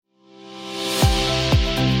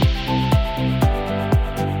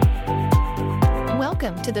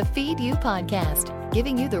to the Feed You podcast,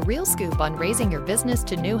 giving you the real scoop on raising your business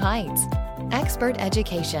to new heights. Expert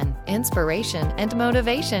education, inspiration, and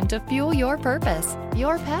motivation to fuel your purpose,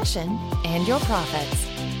 your passion, and your profits.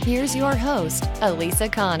 Here's your host, Elisa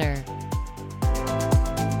Connor.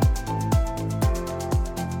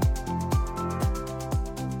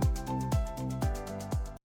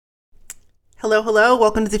 Hello.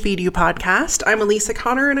 Welcome to the Feed You podcast. I'm Elisa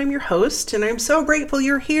Connor and I'm your host, and I'm so grateful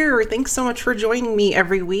you're here. Thanks so much for joining me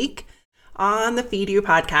every week on the Feed You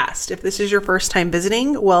podcast. If this is your first time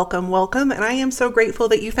visiting, welcome, and I am so grateful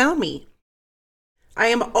that you found me. I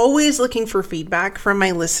am always looking for feedback from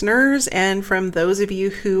my listeners and from those of you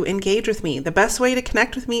who engage with me. The best way to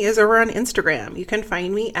connect with me is over on Instagram. You can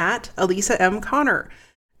find me at Elisa M. Connor.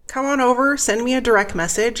 Come on over, send me a direct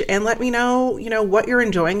message, and let me know, what you're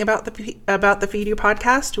enjoying about the Feed You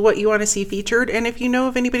podcast, what you want to see featured, and if you know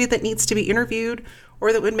of anybody that needs to be interviewed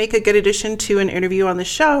or that would make a good addition to an interview on the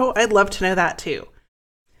show, I'd love to know that too.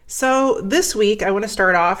 So this week, I want to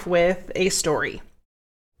start off with a story.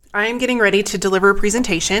 I'm getting ready to deliver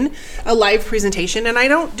a live presentation, and I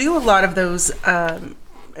don't do a lot of those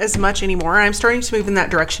as much anymore. I'm starting to move in that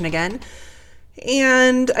direction again.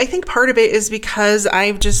 And I think part of it is because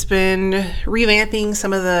I've just been revamping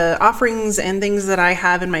some of the offerings and things that I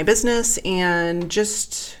have in my business and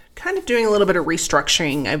just kind of doing a little bit of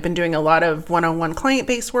restructuring. I've been doing a lot of one-on-one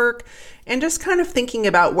client-based work and just kind of thinking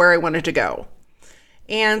about where I wanted to go.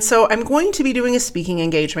 And so I'm going to be doing a speaking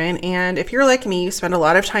engagement. And if you're like me, you spend a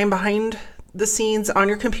lot of time behind the scenes on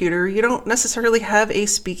your computer, you don't necessarily have a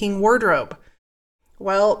speaking wardrobe.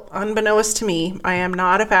 Well, unbeknownst to me, I am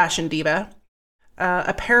not a fashion diva.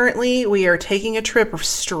 Apparently, we are taking a trip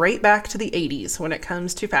straight back to the 80s when it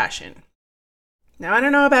comes to fashion. Now, I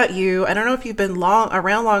don't know about you. I don't know if you've been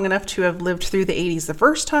around long enough to have lived through the 80s the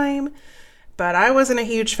first time, but I wasn't a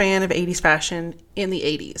huge fan of 80s fashion in the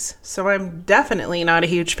 80s. So I'm definitely not a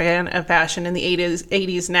huge fan of fashion in the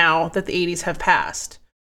 80s now that the 80s have passed.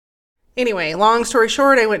 Anyway, long story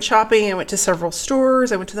short, I went shopping. I went to several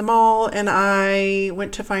stores. I went to the mall, and I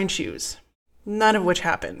went to find shoes, none of which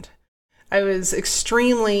happened. I was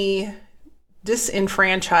extremely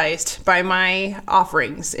disenfranchised by my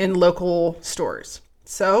offerings in local stores.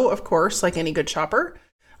 So, of course, like any good shopper,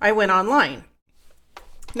 I went online.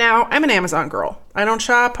 Now, I'm an Amazon girl. I don't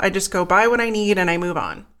shop. I just go buy what I need and I move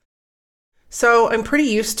on. So I'm pretty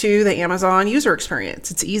used to the Amazon user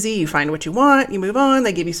experience. It's easy. You find what you want, you move on,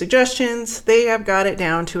 they give you suggestions. They have got it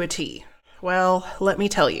down to a T. Well, let me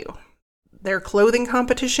tell you, their clothing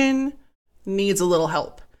competition needs a little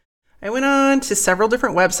help. I went on to several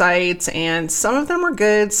different websites, and some of them were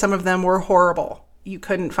good, some of them were horrible. You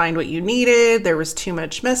couldn't find what you needed, there was too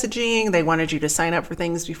much messaging, they wanted you to sign up for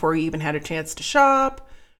things before you even had a chance to shop.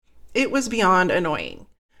 It was beyond annoying.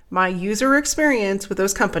 My user experience with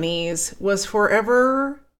those companies was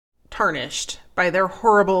forever tarnished by their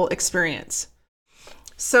horrible experience.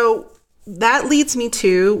 So that leads me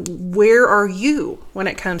to, where are you when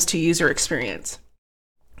it comes to user experience?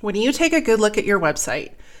 When you take a good look at your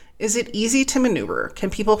website, is it easy to maneuver?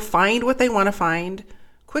 Can people find what they want to find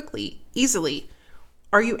quickly, easily?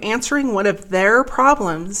 Are you answering one of their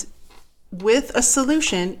problems with a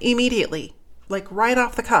solution immediately, like right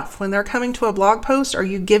off the cuff? When they're coming to a blog post, are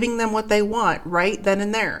you giving them what they want right then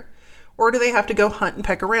and there? Or do they have to go hunt and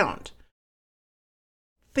peck around?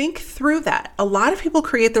 Think through that. A lot of people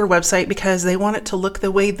create their website because they want it to look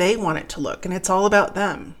the way they want it to look, and it's all about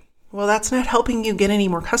them. Well, that's not helping you get any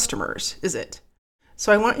more customers, is it?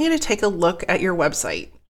 So I want you to take a look at your website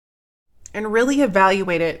and really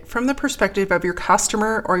evaluate it from the perspective of your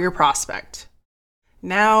customer or your prospect.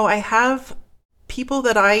 Now, I have people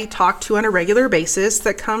that I talk to on a regular basis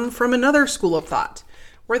that come from another school of thought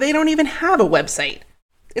where they don't even have a website.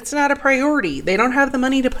 It's not a priority. They don't have the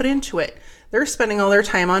money to put into it. They're spending all their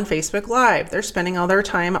time on Facebook Live. They're spending all their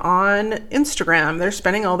time on Instagram. They're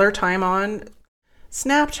spending all their time on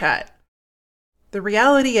Snapchat. The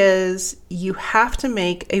reality is, you have to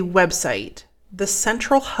make a website the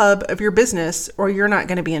central hub of your business, or you're not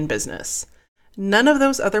going to be in business. None of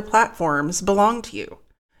those other platforms belong to you.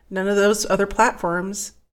 None of those other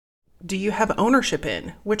platforms do you have ownership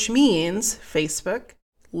in, which means Facebook,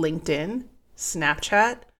 LinkedIn,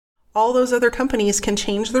 Snapchat, all those other companies can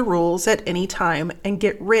change the rules at any time and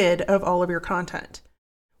get rid of all of your content.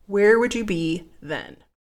 Where would you be then?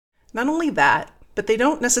 Not only that, but they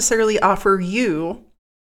don't necessarily offer you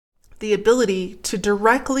the ability to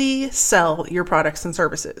directly sell your products and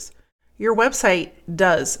services. Your website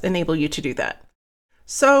does enable you to do that.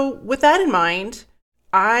 So with that in mind,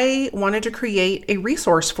 I wanted to create a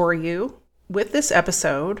resource for you with this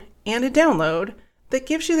episode and a download that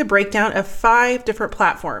gives you the breakdown of 5 different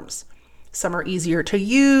platforms. Some are easier to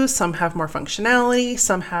use, some have more functionality,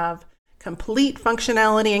 some have complete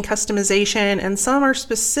functionality and customization, and some are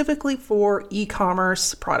specifically for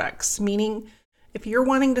e-commerce products, meaning if you're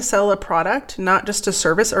wanting to sell a product, not just a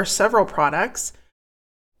service or several products,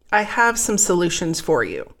 I have some solutions for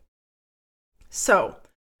you. So,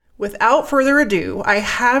 without further ado, I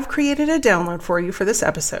have created a download for you for this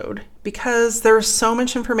episode because there's so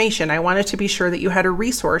much information. I wanted to be sure that you had a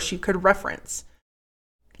resource you could reference.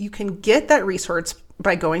 You can get that resource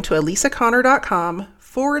by going to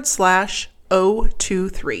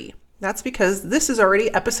elisaconnor.com/023. That's because this is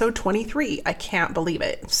already episode 23. I can't believe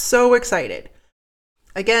it. I'm so excited.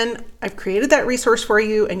 Again, I've created that resource for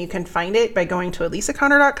you, and you can find it by going to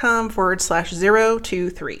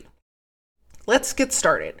elisaconnor.com/023. Let's get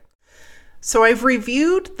started. So I've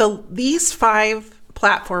reviewed these 5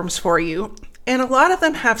 platforms for you, and a lot of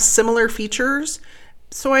them have similar features.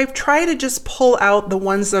 So I've tried to just pull out the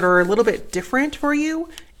ones that are a little bit different for you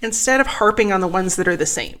instead of harping on the ones that are the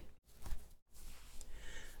same.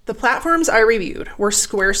 The platforms I reviewed were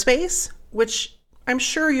Squarespace, which I'm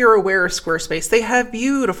sure you're aware of Squarespace. They have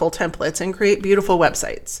beautiful templates and create beautiful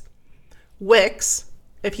websites. Wix.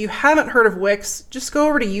 If you haven't heard of Wix, just go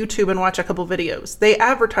over to YouTube and watch a couple videos. They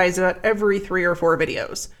advertise about every 3 or 4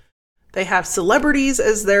 videos. They have celebrities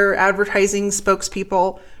as their advertising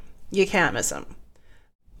spokespeople. You can't miss them.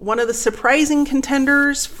 One of the surprising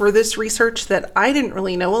contenders for this research that I didn't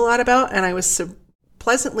really know a lot about, and I was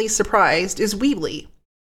pleasantly surprised, is Weebly.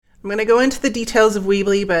 I'm going to go into the details of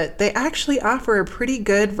Weebly, but they actually offer a pretty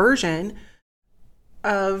good version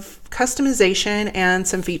of customization and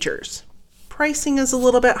some features. Pricing is a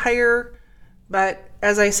little bit higher, but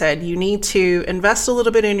as I said, you need to invest a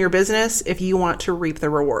little bit in your business if you want to reap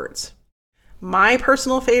the rewards. My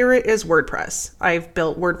personal favorite is WordPress. I've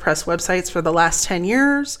built WordPress websites for the last 10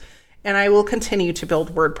 years, and I will continue to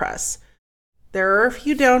build WordPress. There are a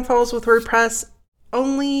few downfalls with WordPress,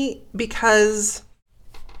 only because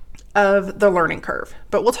of the learning curve,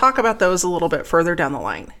 but we'll talk about those a little bit further down the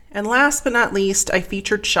line. And last but not least, I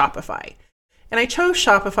featured Shopify. And I chose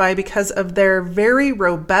Shopify because of their very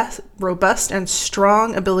robust and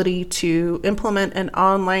strong ability to implement an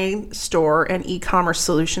online store and e-commerce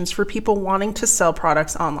solutions for people wanting to sell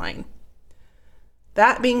products online.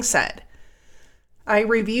 That being said, I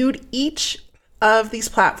reviewed each of these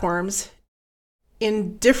platforms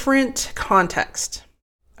in different context.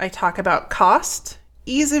 I talk about cost,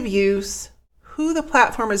 ease of use, who the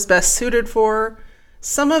platform is best suited for,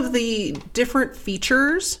 some of the different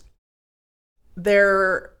features,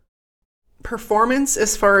 their performance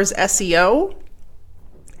as far as SEO,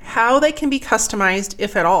 how they can be customized,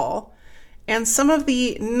 if at all, and some of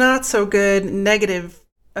the not so good negative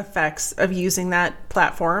effects of using that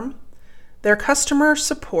platform, their customer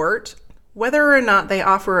support, whether or not they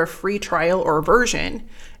offer a free trial or version,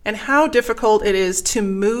 and how difficult it is to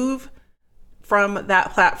move from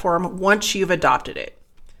that platform once you've adopted it.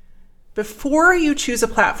 Before you choose a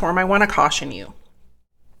platform, I want to caution you.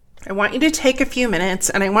 I want you to take a few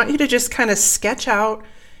minutes and I want you to just kind of sketch out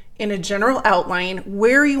in a general outline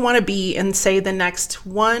where you want to be in, say, the next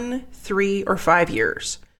 1, 3, or 5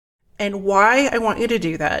 years. And why I want you to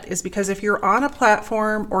do that is because if you're on a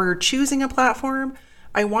platform or you're choosing a platform,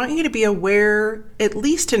 I want you to be aware, at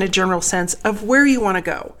least in a general sense, of where you want to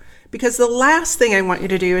go. Because the last thing I want you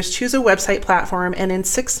to do is choose a website platform and in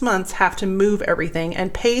 6 months have to move everything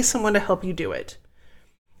and pay someone to help you do it.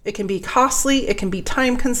 It can be costly, it can be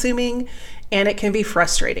time consuming, and it can be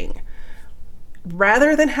frustrating.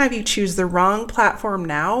 Rather than have you choose the wrong platform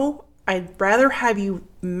now, I'd rather have you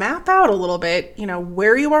map out a little bit,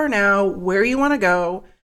 where you are now, where you want to go,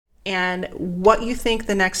 and what you think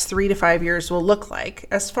the next 3 to 5 years will look like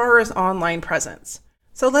as far as online presence.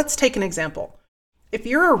 So let's take an example. If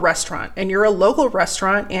you're a restaurant and you're a local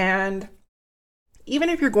restaurant, and even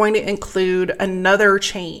if you're going to include another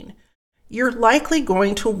chain, you're likely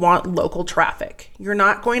going to want local traffic. You're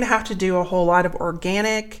not going to have to do a whole lot of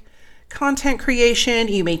organic content creation.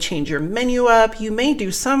 You may change your menu up. You may do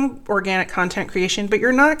some organic content creation, but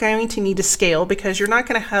you're not going to need to scale because you're not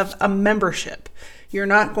going to have a membership. You're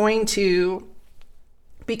not going to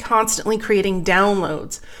be constantly creating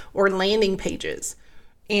downloads or landing pages.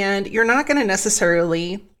 And you're not going to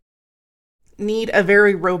necessarily need a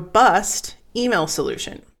very robust email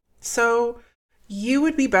solution. So you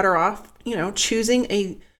would be better off, choosing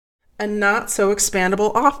a not so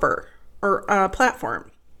expandable offer or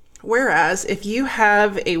platform. Whereas if you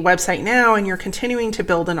have a website now and you're continuing to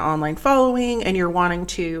build an online following and you're wanting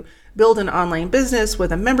to build an online business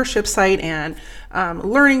with a membership site and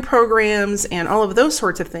learning programs and all of those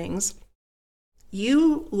sorts of things,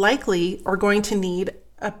 you likely are going to need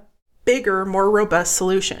a bigger, more robust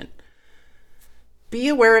solution. Be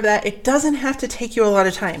aware of that. It doesn't have to take you a lot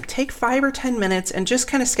of time. Take 5 or 10 minutes and just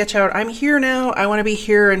kind of sketch out, I'm here now, I want to be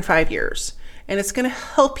here in 5 years. And it's going to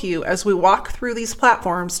help you as we walk through these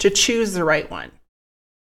platforms to choose the right one.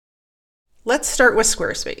 Let's start with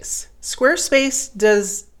Squarespace. Squarespace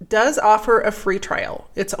does offer a free trial.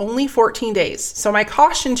 It's only 14 days. So my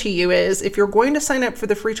caution to you is, if you're going to sign up for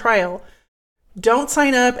the free trial, don't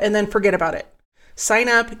sign up and then forget about it. Sign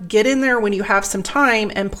up, get in there when you have some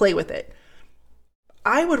time and play with it.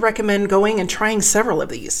 I would recommend going and trying several of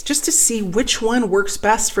these just to see which one works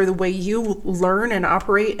best for the way you learn and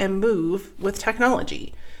operate and move with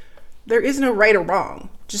technology. There is no right or wrong.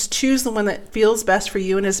 Just choose the one that feels best for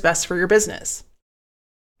you and is best for your business.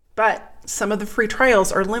 But some of the free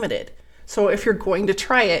trials are limited. So if you're going to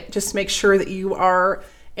try it, just make sure that you are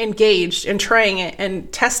engaged in trying it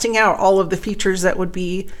and testing out all of the features that would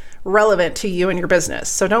be relevant to you and your business.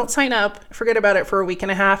 So don't sign up, forget about it for a week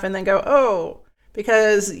and a half, and then go,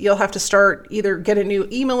 because you'll have to start, either get a new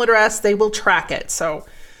email address, they will track it. So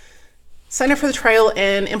sign up for the trial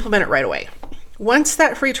and implement it right away. Once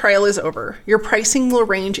that free trial is over, your pricing will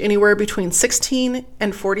range anywhere between $16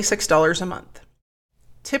 and $46 a month.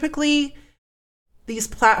 Typically, these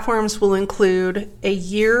platforms will include a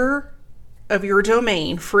year of your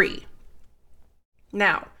domain free.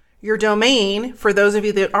 Now, your domain, for those of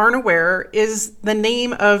you that aren't aware, is the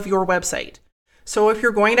name of your website. So if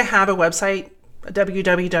you're going to have a website,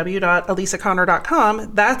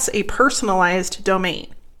 www.elisaconnor.com, that's a personalized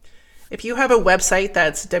domain. If you have a website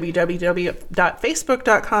that's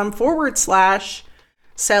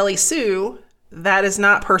www.facebook.com/Sally Sue, that is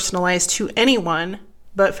not personalized to anyone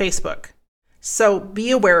but Facebook. So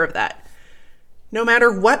be aware of that. No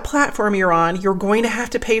matter what platform you're on, you're going to have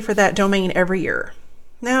to pay for that domain every year.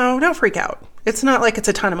 Now, don't freak out. It's not like it's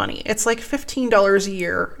a ton of money. It's like $15 a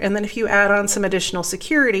year. And then if you add on some additional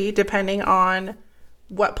security, depending on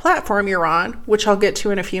what platform you're on, which I'll get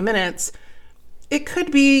to in a few minutes, it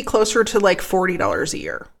could be closer to like $40 a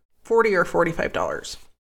year, $40 or $45.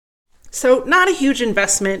 So not a huge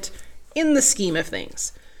investment in the scheme of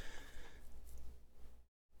things.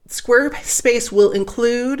 Squarespace will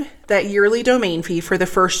include that yearly domain fee for the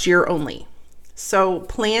first year only. So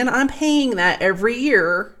plan on paying that every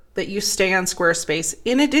year that you stay on Squarespace,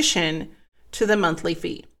 in addition to the monthly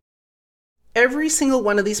fee. Every single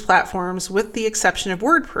one of these platforms, with the exception of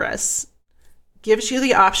WordPress, gives you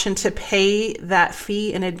the option to pay that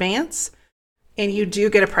fee in advance, and you do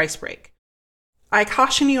get a price break. I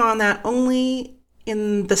caution you on that only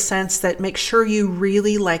in the sense that make sure you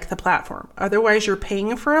really like the platform. Otherwise, you're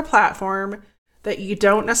paying for a platform that you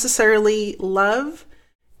don't necessarily love,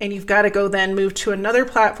 and you've got to go then move to another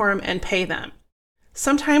platform and pay them.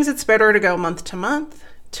 Sometimes it's better to go month to month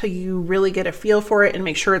till you really get a feel for it and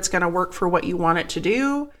make sure it's going to work for what you want it to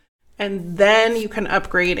do. And then you can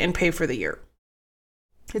upgrade and pay for the year.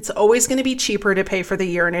 It's always going to be cheaper to pay for the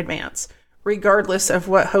year in advance, regardless of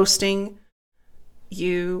what hosting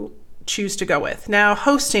you choose to go with. Now,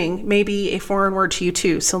 hosting may be a foreign word to you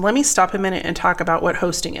too. So let me stop a minute and talk about what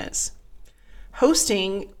hosting is.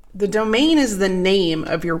 Hosting, the domain is the name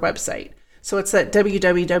of your website. So it's that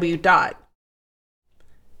www.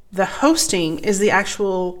 The hosting is the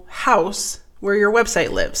actual house where your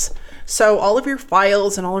website lives. So all of your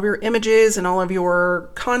files and all of your images and all of your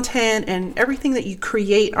content and everything that you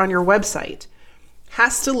create on your website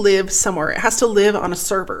has to live somewhere. It has to live on a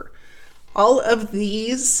server. All of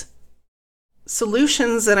these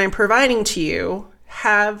solutions that I'm providing to you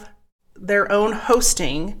have their own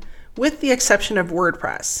hosting, with the exception of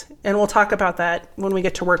WordPress. And we'll talk about that when we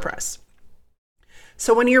get to WordPress.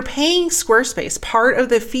 So when you're paying Squarespace, part of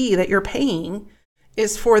the fee that you're paying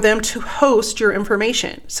is for them to host your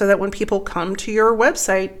information so that when people come to your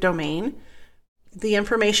website domain, the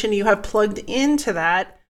information you have plugged into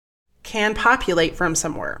that can populate from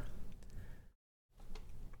somewhere.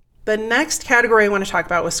 The next category I want to talk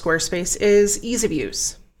about with Squarespace is ease of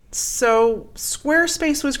use. So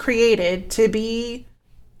Squarespace was created to be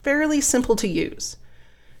fairly simple to use.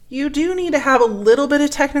 You do need to have a little bit of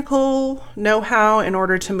technical know-how in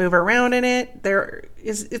order to move around in it.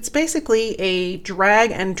 It's basically a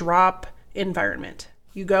drag and drop environment.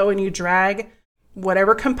 You go and you drag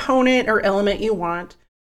whatever component or element you want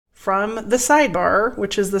from the sidebar,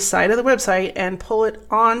 which is the side of the website, and pull it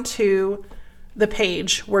onto the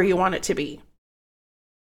page where you want it to be.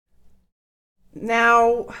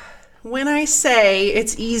 Now, when I say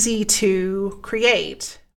it's easy to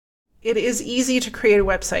create, it is easy to create a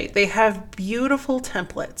website. They have beautiful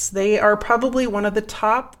templates. They are probably one of the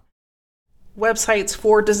top websites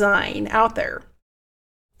for design out there.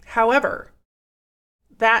 However,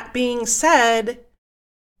 that being said,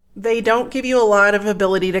 they don't give you a lot of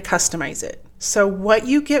ability to customize it. So what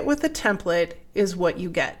you get with the template is what you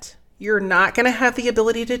get. You're not going to have the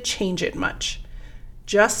ability to change it much.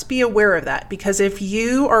 Just be aware of that, because if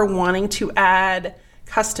you are wanting to add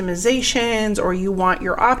customizations or you want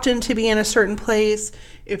your opt-in to be in a certain place,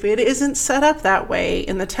 if it isn't set up that way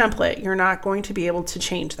in the template, you're not going to be able to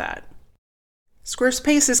change that.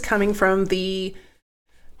 Squarespace is coming from the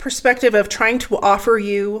perspective of trying to offer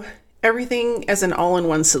you everything as an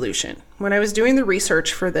all-in-one solution. When I was doing the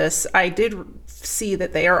research for this, I did see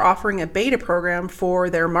that they are offering a beta program for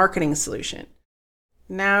their marketing solution.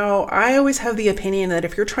 Now, I always have the opinion that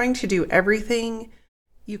if you're trying to do everything,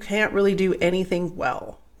 you can't really do anything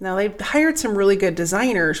well. Now, they've hired some really good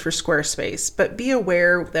designers for Squarespace, but be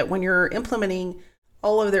aware that when you're implementing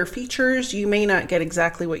all of their features, you may not get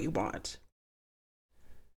exactly what you want.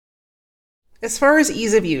 As far as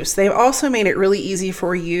ease of use, they've also made it really easy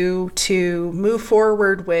for you to move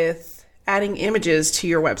forward with adding images to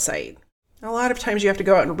your website. A lot of times you have to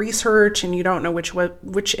go out and research and you don't know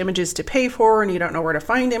which images to pay for and you don't know where to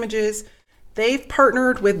find images. They've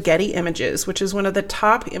partnered with Getty Images, which is one of the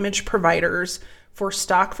top image providers for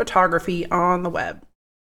stock photography on the web.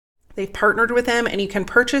 They've partnered with them and you can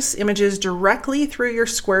purchase images directly through your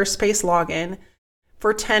Squarespace login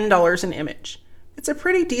for $10 an image. It's a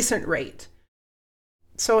pretty decent rate.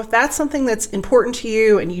 So if that's something that's important to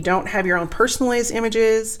you and you don't have your own personalized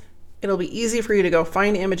images, it'll be easy for you to go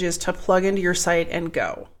find images to plug into your site and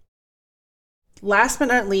go. Last but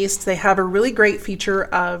not least, they have a really great feature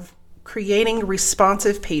of creating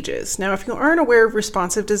responsive pages. Now, if you aren't aware of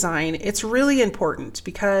responsive design, it's really important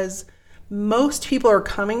because most people are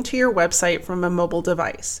coming to your website from a mobile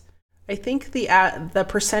device. I think the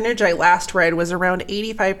percentage I last read was around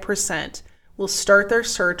 85% will start their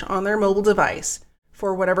search on their mobile device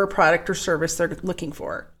for whatever product or service they're looking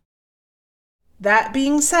for. That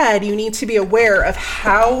being said, you need to be aware of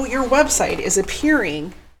how your website is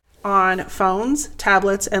appearing on phones,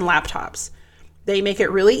 tablets, and laptops. They make it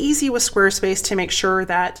really easy with Squarespace to make sure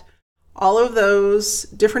that all of those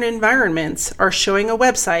different environments are showing a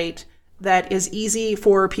website that is easy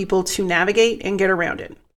for people to navigate and get around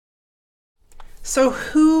it. So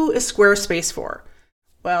who is Squarespace for?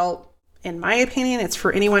 Well, in my opinion, it's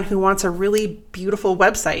for anyone who wants a really beautiful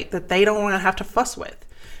website that they don't want to have to fuss with.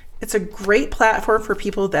 It's a great platform for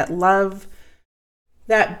people that love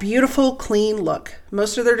that beautiful, clean look.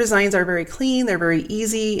 Most of their designs are very clean, they're very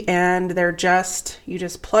easy, and you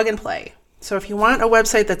just plug and play. So if you want a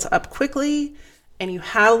website that's up quickly and you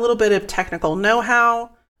have a little bit of technical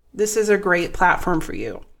know-how, this is a great platform for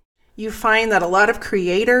you. You find that a lot of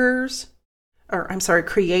creatives,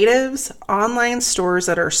 online stores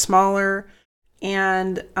that are smaller,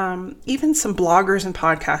 and even some bloggers and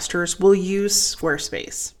podcasters will use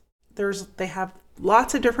Squarespace. They have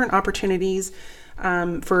lots of different opportunities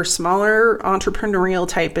for smaller entrepreneurial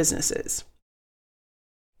type businesses.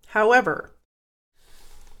 However,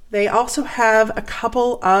 they also have a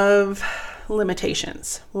couple of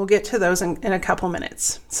limitations. We'll get to those in a couple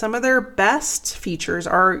minutes. Some of their best features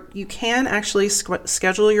are you can actually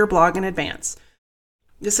schedule your blog in advance.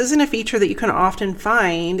 This isn't a feature that you can often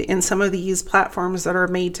find in some of these platforms that are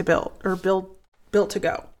made to build or built to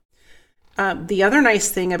go. The other nice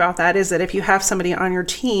thing about that is that if you have somebody on your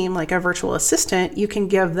team, like a virtual assistant, you can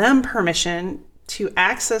give them permission to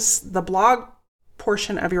access the blog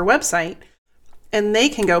portion of your website, and they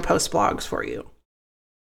can go post blogs for you.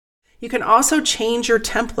 You can also change your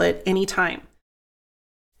template anytime.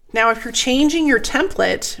 Now, if you're changing your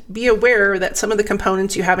template, be aware that some of the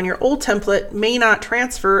components you have in your old template may not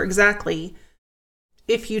transfer exactly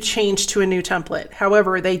if you change to a new template.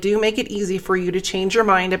 However, they do make it easy for you to change your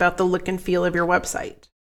mind about the look and feel of your website.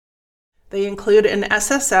 They include an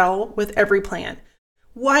SSL with every plan.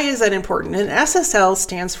 Why is that important? An SSL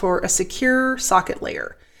stands for a secure socket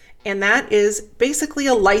layer, and that is basically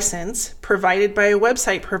a license provided by a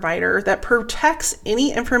website provider that protects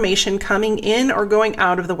any information coming in or going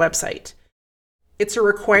out of the website. It's a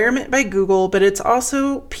requirement by Google, but it's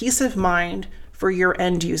also peace of mind for your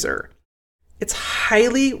end user. It's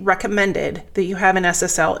highly recommended that you have an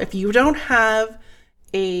SSL. If you don't have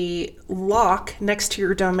a lock next to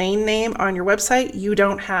your domain name on your website, you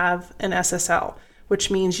don't have an SSL,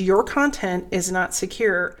 which means your content is not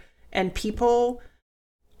secure, and people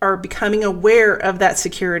are becoming aware of that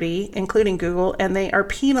security, including Google, and they are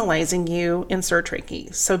penalizing you in search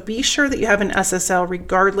rankings. So be sure that you have an SSL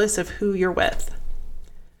regardless of who you're with.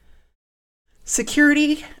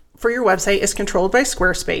 Security for your website is controlled by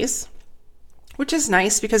Squarespace, which is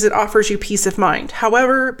nice because it offers you peace of mind.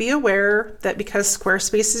 However, be aware that because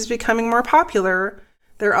Squarespace is becoming more popular,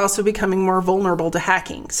 they're also becoming more vulnerable to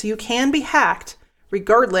hacking. So you can be hacked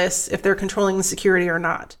regardless if they're controlling the security or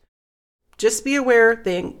not. Just be aware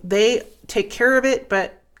they take care of it,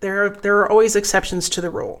 but there are always exceptions to the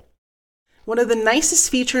rule. One of the nicest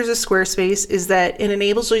features of Squarespace is that it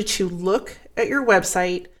enables you to look at your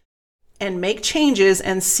website and make changes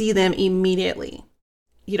and see them immediately.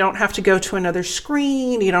 You don't have to go to another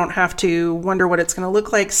screen. You don't have to wonder what it's going to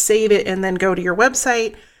look like, save it, and then go to your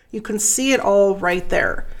website. You can see it all right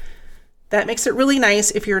there. That makes it really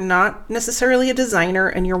nice if you're not necessarily a designer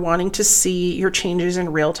and you're wanting to see your changes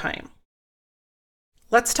in real time.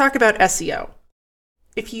 Let's talk about SEO.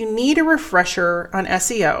 If you need a refresher on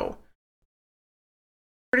SEO, be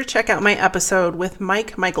sure to check out my episode with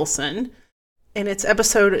Mike Michelson, and it's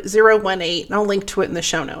episode 018, and I'll link to it in the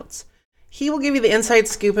show notes. He will give you the inside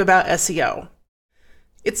scoop about SEO.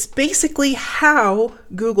 It's basically how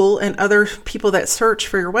Google and other people that search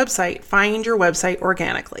for your website find your website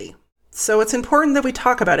organically. So it's important that we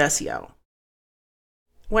talk about SEO.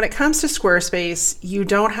 When it comes to Squarespace, you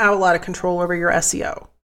don't have a lot of control over your SEO.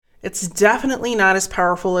 It's definitely not as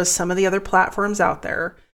powerful as some of the other platforms out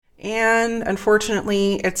there, and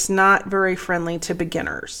unfortunately, it's not very friendly to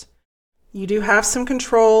beginners. You do have some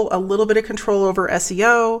control, a little bit of control over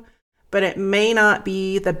SEO, but it may not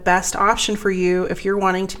be the best option for you if you're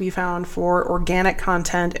wanting to be found for organic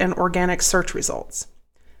content and organic search results.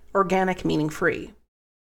 Organic meaning free.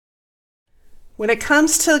 When it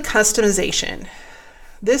comes to customization,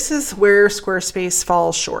 this is where Squarespace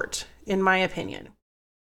falls short, in my opinion.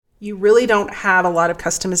 You really don't have a lot of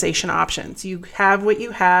customization options. You have what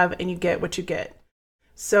you have and you get what you get.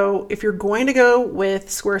 So if you're going to go with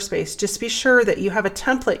Squarespace, just be sure that you have a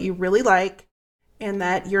template you really like and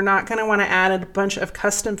that you're not going to want to add a bunch of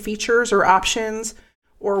custom features or options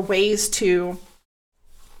or ways to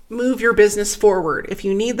move your business forward. If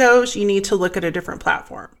you need those, you need to look at a different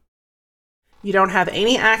platform. You don't have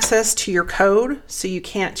any access to your code, so you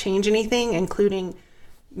can't change anything, including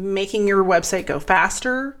making your website go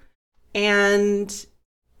faster, and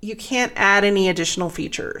you can't add any additional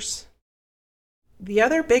features. The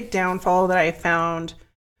other big downfall that I found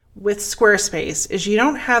with Squarespace is you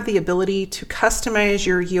don't have the ability to customize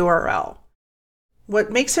your URL.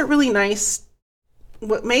 What makes customizing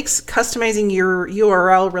your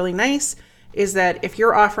URL really nice is that if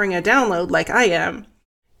you're offering a download like I am,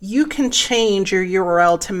 you can change your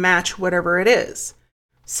URL to match whatever it is.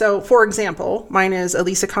 So for example, mine is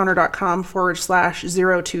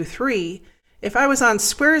elisaconnor.com/023. If I was on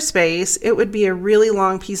Squarespace, it would be a really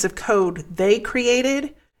long piece of code they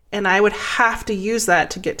created, and I would have to use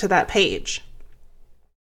that to get to that page.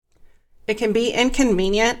 It can be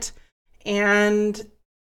inconvenient, and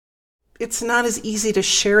it's not as easy to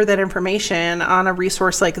share that information on a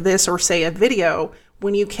resource like this or say a video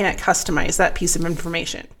when you can't customize that piece of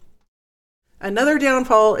information. Another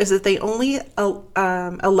downfall is that they only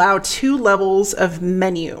allow 2 levels of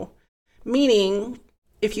menu, meaning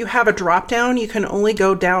if you have a drop down, you can only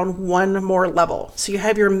go down 1 more level. So you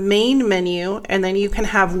have your main menu and then you can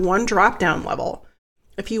have 1 drop down level.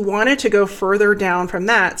 If you wanted to go further down from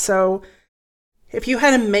that, so if you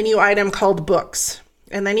had a menu item called books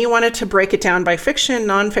and then you wanted to break it down by fiction,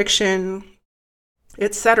 nonfiction,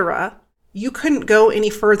 etc., you couldn't go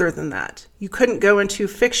any further than that. You couldn't go into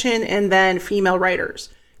fiction and then female writers.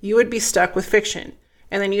 You would be stuck with fiction,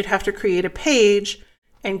 and then you'd have to create a page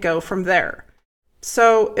and go from there.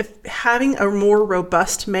 So if having a more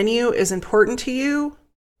robust menu is important to you,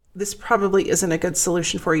 this probably isn't a good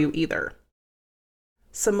solution for you either.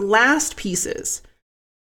 Some last pieces.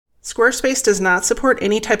 Squarespace does not support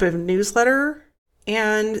any type of newsletter,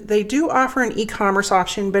 and they do offer an e-commerce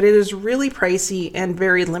option, but it is really pricey and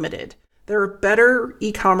very limited. There are better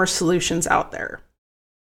e-commerce solutions out there.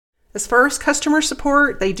 As far as customer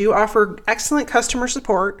support, they do offer excellent customer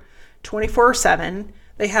support 24/7.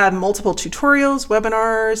 They have multiple tutorials,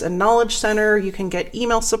 webinars, a knowledge center. You can get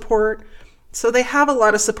email support. So they have a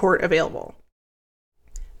lot of support available.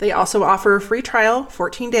 They also offer a free trial,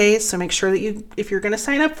 14 days. So make sure that if you're going to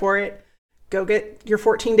sign up for it, go get your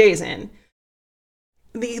 14 days in.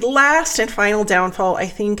 The last and final downfall, I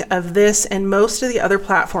think, of this and most of the other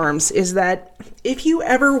platforms is that if you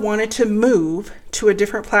ever wanted to move to a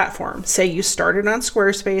different platform, say you started on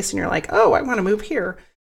Squarespace and you're like, oh, I want to move here,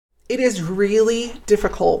 it is really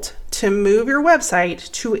difficult to move your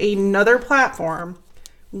website to another platform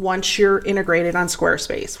once you're integrated on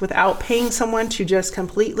Squarespace without paying someone to just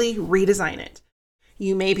completely redesign it.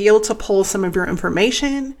 You may be able to pull some of your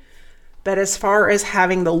information, But as far as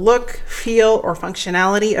having the look, feel, or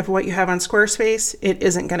functionality of what you have on Squarespace, it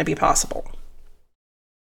isn't going to be possible.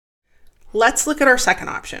 Let's look at our second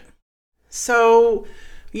option. So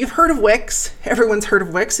you've heard of Wix. Everyone's heard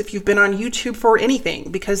of Wix if you've been on YouTube for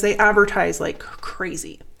anything, because they advertise like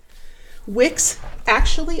crazy. Wix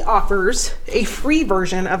actually offers a free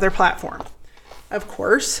version of their platform. Of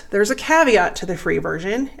course, there's a caveat to the free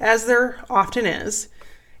version, as there often is.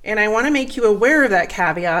 And I want to make you aware of that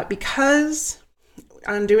caveat because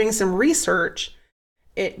on doing some research,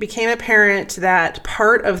 it became apparent that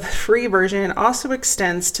part of the free version also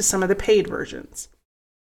extends to some of the paid versions.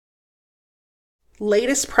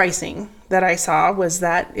 Latest pricing that I saw was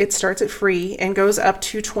that it starts at free and goes up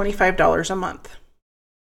to $25 a month.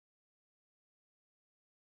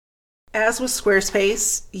 As with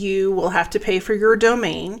Squarespace, you will have to pay for your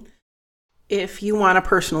domain if you want a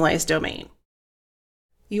personalized domain.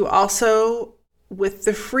 You also, with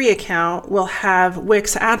the free account, will have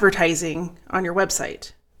Wix advertising on your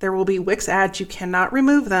website. There will be Wix ads. You cannot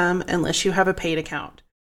remove them unless you have a paid account.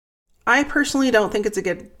 I personally don't think it's a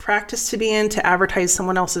good practice to be in to advertise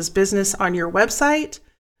someone else's business on your website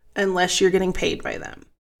unless you're getting paid by them.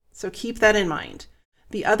 So keep that in mind.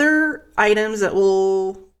 The other items that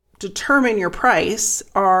will determine your price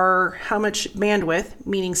are how much bandwidth,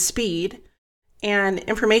 meaning speed, and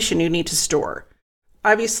information you need to store.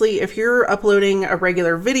 Obviously, if you're uploading a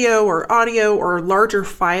regular video or audio or larger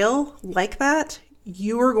file like that,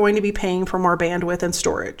 you are going to be paying for more bandwidth and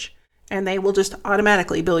storage. And they will just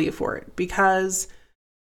automatically bill you for it because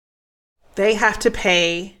they have to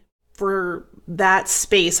pay for that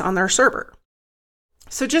space on their server.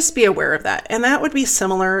 So just be aware of that. And that would be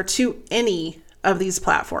similar to any of these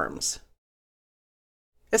platforms.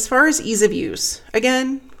 As far as ease of use,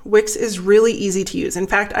 again, Wix is really easy to use. In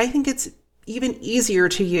fact, I think it's even easier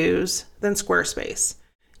to use than Squarespace.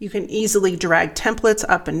 You can easily drag templates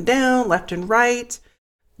up and down, left and right.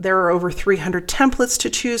 There are over 300 templates to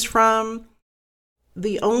choose from.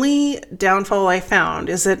 The only downfall I found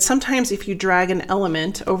is that sometimes if you drag an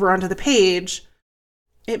element over onto the page,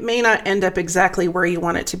 it may not end up exactly where you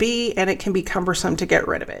want it to be, and it can be cumbersome to get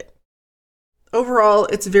rid of it. Overall,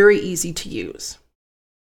 it's very easy to use.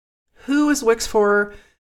 Who is Wix for?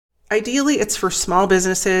 Ideally, it's for small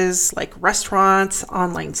businesses like restaurants,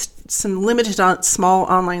 some limited small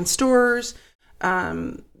online stores,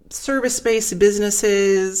 service-based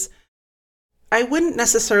businesses. I wouldn't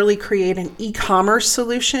necessarily create an e-commerce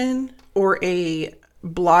solution or a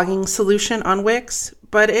blogging solution on Wix,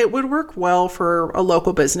 but it would work well for a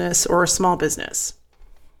local business or a small business.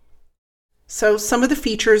 So some of the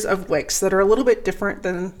features of Wix that are a little bit different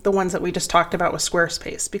than the ones that we just talked about with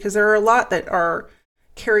Squarespace, because there are a lot that are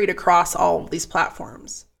carried across all of these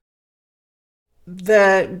platforms.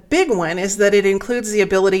 The big one is that it includes the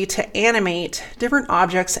ability to animate different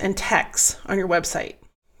objects and texts on your website.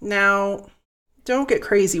 Now, don't get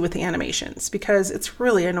crazy with the animations because it's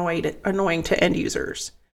really annoying to end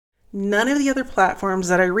users. None of the other platforms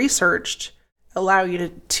that I researched allow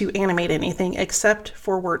you to animate anything except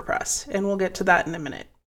for WordPress, and we'll get to that in a minute.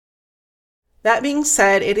 That being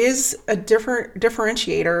said, it is a different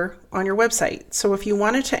differentiator on your website. So if you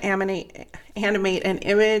wanted to animate an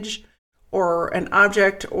image or an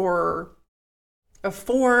object or a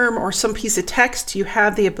form or some piece of text, you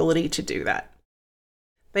have the ability to do that.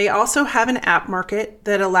 They also have an app market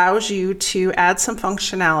that allows you to add some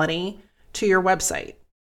functionality to your website.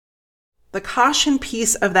 The caution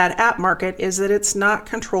piece of that app market is that it's not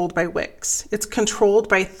controlled by Wix. It's controlled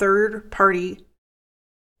by third-party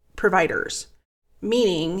providers,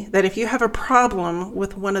 meaning that if you have a problem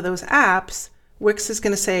with one of those apps, Wix is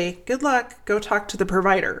going to say, good luck, go talk to the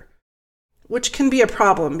provider, which can be a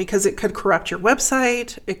problem because it could corrupt your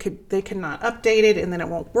website. They could not update it and then it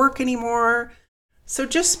won't work anymore. So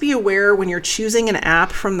just be aware when you're choosing an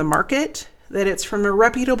app from the market that it's from a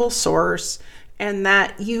reputable source and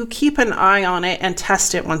that you keep an eye on it and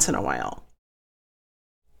test it once in a while.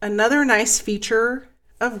 Another nice feature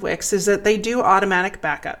of Wix is that they do automatic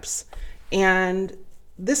backups. And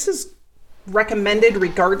this is recommended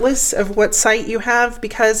regardless of what site you have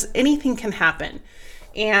because anything can happen.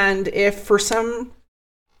 And if for some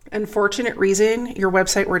unfortunate reason your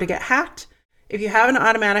website were to get hacked, if you have an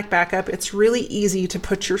automatic backup, it's really easy to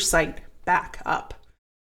put your site back up.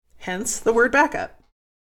 Hence the word backup.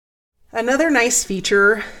 Another nice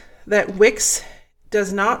feature that Wix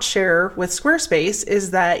does not share with Squarespace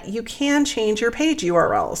is that you can change your page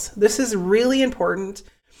URLs. This is really important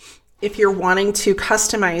if you're wanting to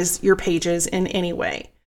customize your pages in any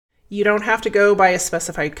way. You don't have to go by a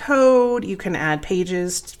specified code. You can add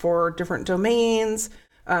pages for different domains.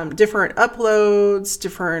 different uploads,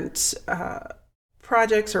 different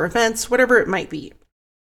projects or events, whatever it might be.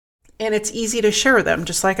 And it's easy to share them,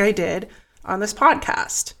 just like I did on this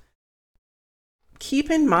podcast. Keep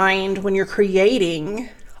in mind when you're creating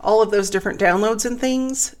all of those different downloads and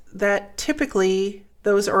things that typically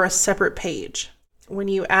those are a separate page. When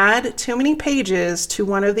you add too many pages to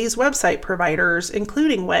one of these website providers,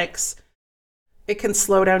 including Wix, it can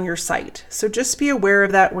slow down your site. So just be aware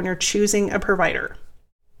of that when you're choosing a provider.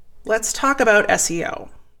 Let's talk about SEO.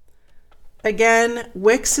 Again,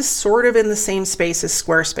 Wix is sort of in the same space as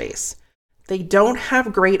Squarespace. They don't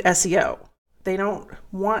have great SEO. They don't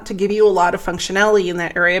want to give you a lot of functionality in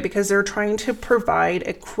that area because they're trying to provide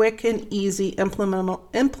a quick and easy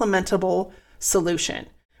implementable solution,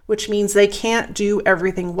 which means they can't do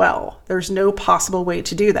everything well. There's no possible way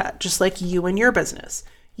to do that, just like you and your business.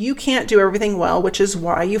 You can't do everything well, which is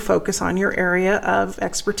why you focus on your area of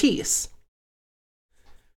expertise.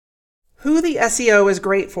 Who the SEO is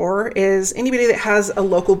great for is anybody that has a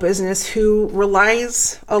local business who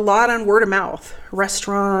relies a lot on word of mouth.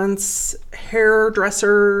 Restaurants,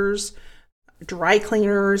 hairdressers, dry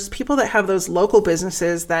cleaners, people that have those local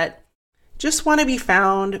businesses that just want to be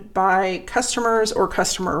found by customers or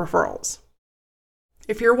customer referrals.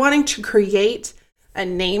 If you're wanting to create a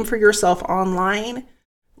name for yourself online,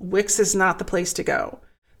 Wix is not the place to go.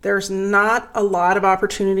 There's not a lot of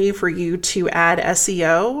opportunity for you to add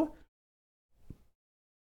SEO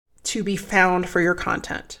to be found for your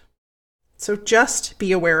content. So just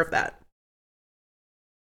be aware of that.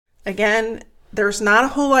 Again, there's not a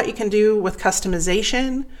whole lot you can do with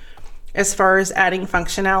customization as far as adding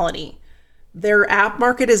functionality. Their app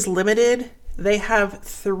market is limited. They have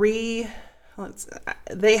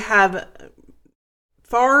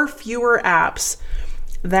far fewer apps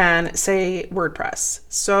than, say, WordPress.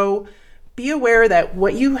 So be aware that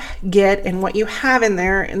what you get and what you have in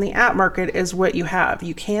there in the app market is what you have.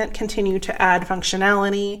 You can't continue to add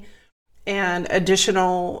functionality and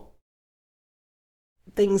additional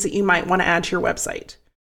things that you might want to add to your website.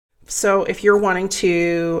 So if you're wanting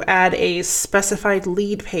to add a specified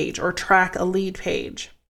lead page or track a lead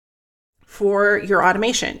page for your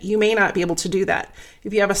automation, you may not be able to do that.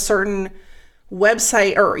 If you have a certain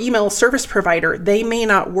website or email service provider, they may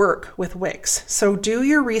not work with Wix. So do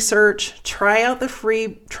your research, try out the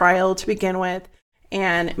free trial to begin with,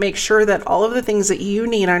 and make sure that all of the things that you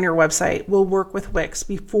need on your website will work with Wix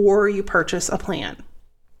before you purchase a plan.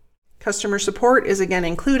 Customer support is again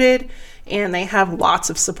included, and they have lots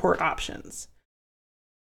of support options.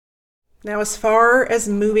 Now, as far as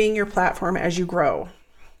moving your platform as you grow,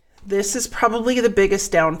 this is probably the biggest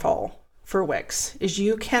downfall for Wix, is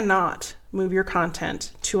you cannot move your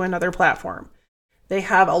content to another platform. They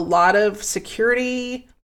have a lot of security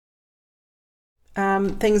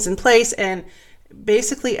things in place, and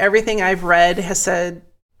basically everything I've read has said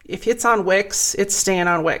if it's on Wix, it's staying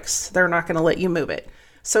on Wix. They're not going to let you move it.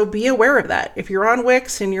 So be aware of that. If you're on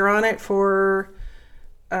Wix and you're on it for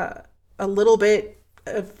a little bit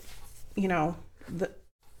of, the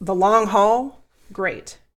long haul,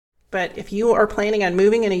 great. But if you are planning on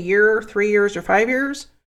moving in a year, 3 years, or 5 years,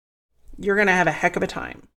 you're going to have a heck of a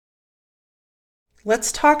time.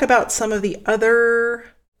 Let's talk about some of the other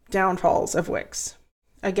downfalls of Wix.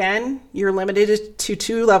 Again, you're limited to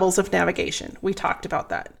 2 levels of navigation. We talked about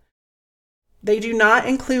that. They do not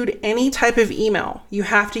include any type of email. You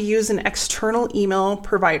have to use an external email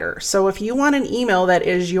provider. So if you want an email that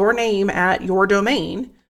is your name at your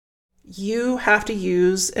domain, you have to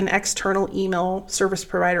use an external email service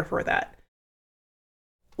provider for that,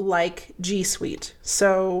 like G Suite.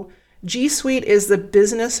 So G Suite is the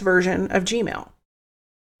business version of Gmail,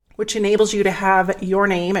 which enables you to have your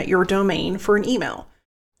name at your domain for an email.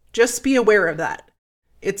 Just be aware of that.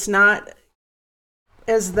 It's not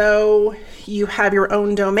as though you have your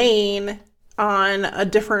own domain on a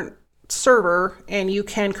different server and you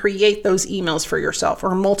can create those emails for yourself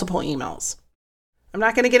or multiple emails. I'm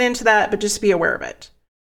not going to get into that, but just be aware of it.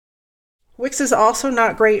 Wix is also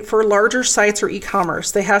not great for larger sites or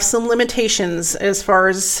e-commerce. They have some limitations as far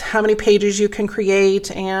as how many pages you can create,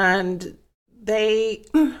 and they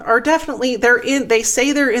are definitely, they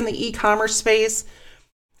say they're in the e-commerce space,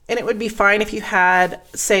 and it would be fine if you had,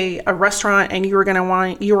 say, a restaurant and you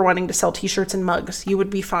were wanting to sell t-shirts and mugs. You would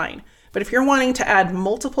be fine. But if you're wanting to add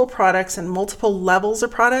multiple products and multiple levels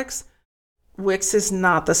of products, Wix is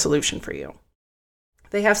not the solution for you.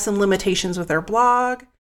 They have some limitations with their blog.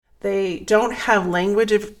 They don't have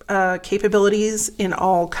language capabilities in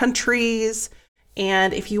all countries.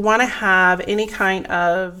 And if you want to have any kind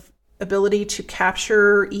of ability to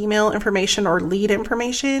capture email information or lead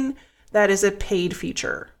information, that is a paid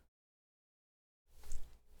feature.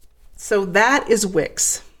 So that is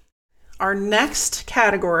Wix. Our next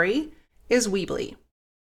category is Weebly.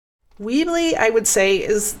 Weebly, I would say,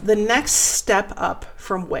 is the next step up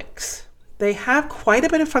from Wix. They have quite a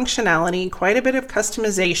bit of functionality, quite a bit of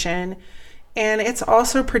customization, and it's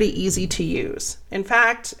also pretty easy to use. In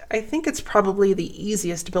fact, I think it's probably the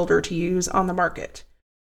easiest builder to use on the market.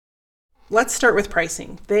 Let's start with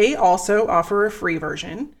pricing. They also offer a free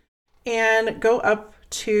version and go up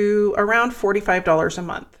to around $45 a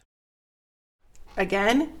month.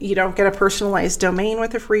 Again, you don't get a personalized domain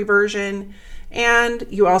with the free version, and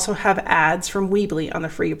you also have ads from Weebly on the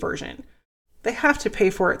free version. They have to pay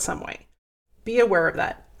for it some way. Be aware of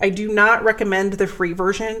that. I do not recommend the free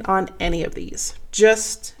version on any of these,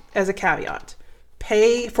 just as a caveat.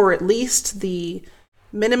 Pay for at least the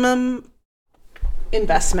minimum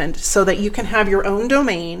investment so that you can have your own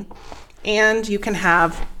domain and you can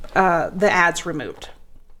have the ads removed.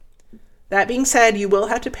 That being said, you will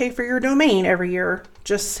have to pay for your domain every year,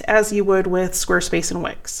 just as you would with Squarespace and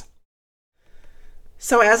Wix.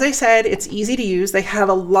 So as I said, it's easy to use. They have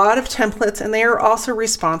a lot of templates and they are also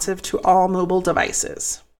responsive to all mobile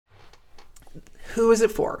devices. Who is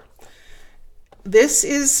it for? This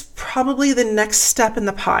is probably the next step in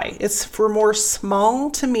the pie. It's for more small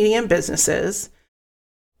to medium businesses.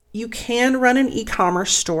 You can run an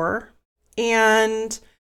e-commerce store, and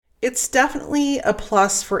it's definitely a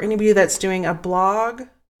plus for anybody that's doing a blog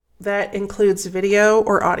that includes video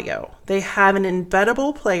or audio. They have an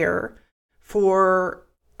embeddable player for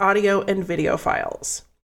audio and video files.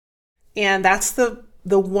 And that's the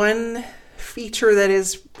one feature that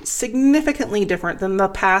is significantly different than the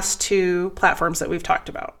past two platforms that we've talked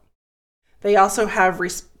about. They also have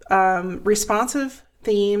responsive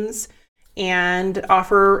themes and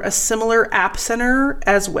offer a similar app center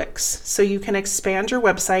as Wix, so you can expand your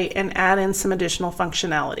website and add in some additional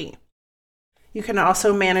functionality. You can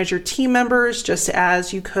also manage your team members just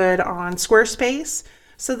as you could on Squarespace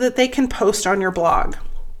so that they can post on your blog.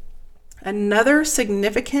 Another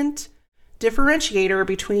significant differentiator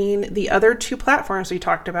between the other two platforms we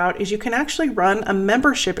talked about is you can actually run a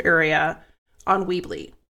membership area on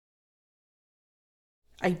Weebly.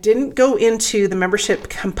 I didn't go into the membership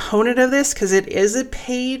component of this because it is a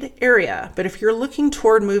paid area, but if you're looking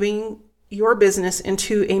toward moving your business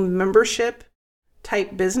into a membership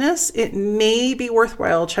type business, it may be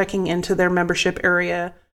worthwhile checking into their membership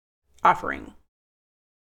area offering.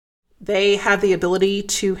 They have the ability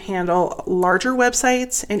to handle larger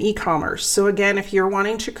websites and e-commerce. So again, if you're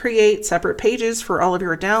wanting to create separate pages for all of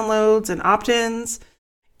your downloads and opt-ins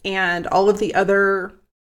and all of the other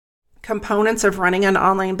components of running an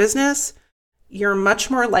online business, you're much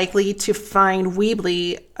more likely to find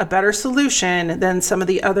Weebly a better solution than some of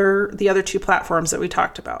the other two platforms that we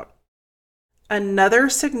talked about. Another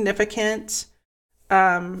significant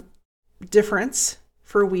difference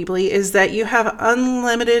for Weebly is that you have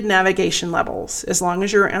unlimited navigation levels as long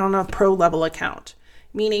as you're on a pro level account.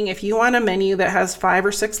 Meaning if you want a menu that has 5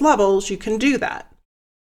 or 6 levels, you can do that.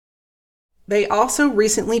 They also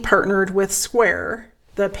recently partnered with Square,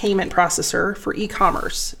 the payment processor for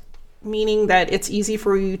e-commerce, meaning that it's easy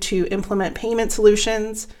for you to implement payment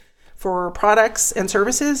solutions for products and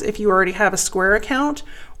services if you already have a Square account,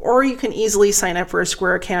 or you can easily sign up for a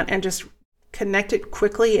Square account and just connect it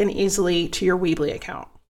quickly and easily to your Weebly account.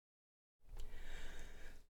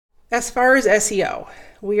 As far as SEO,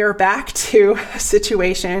 we are back to a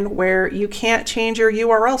situation where you can't change your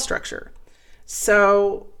URL structure.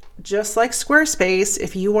 So just like Squarespace,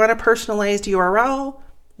 if you want a personalized URL,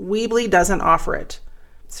 Weebly doesn't offer it.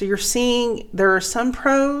 So you're seeing there are some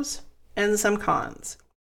pros and some cons.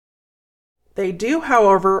 They do,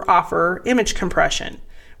 however, offer image compression,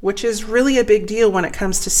 which is really a big deal when it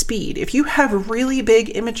comes to speed. If you have really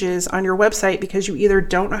big images on your website because you either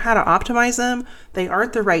don't know how to optimize them, they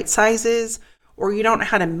aren't the right sizes, or you don't know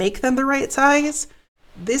how to make them the right size,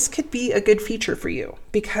 this could be a good feature for you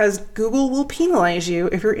because Google will penalize you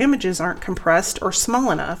if your images aren't compressed or small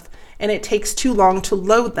enough and it takes too long to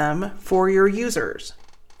load them for your users.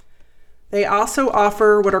 They also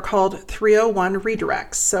offer what are called 301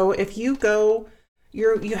 redirects. So if you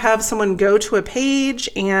have someone go to a page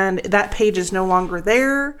and that page is no longer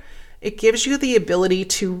there, it gives you the ability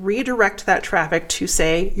to redirect that traffic to,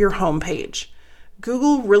 say, your home page.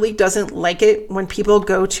 Google really doesn't like it when people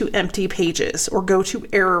go to empty pages or go to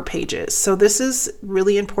error pages. So this is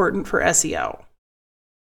really important for SEO.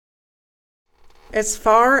 As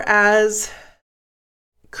far as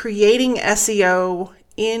creating SEO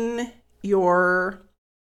in your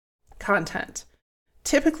content,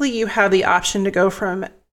 typically you have the option to go from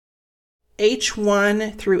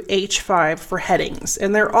H1 through H5 for headings,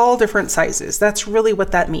 and they're all different sizes. That's really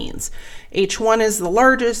what that means. H1 is the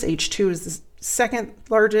largest, H2 is the second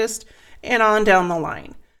largest, and on down the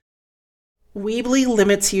line. Weebly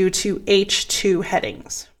limits you to H2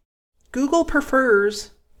 headings. Google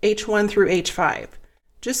prefers H1 through H5.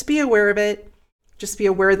 Just be aware of it. Just be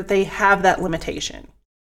aware that they have that limitation.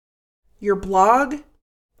 Your blog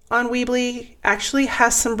on Weebly actually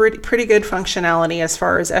has some pretty good functionality as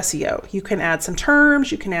far as SEO. You can add some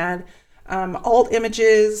terms, you can add alt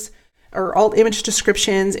images or alt image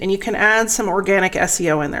descriptions, and you can add some organic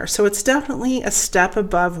SEO in there. So it's definitely a step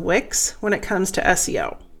above Wix when it comes to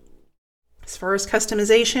SEO. As far as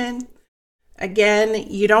customization, again,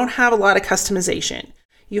 you don't have a lot of customization.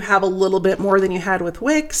 You have a little bit more than you had with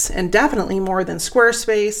Wix and definitely more than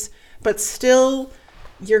Squarespace, but still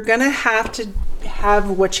you're going to have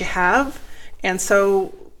what you have. And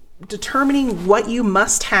so determining what you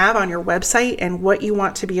must have on your website and what you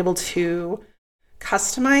want to be able to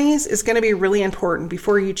customize is going to be really important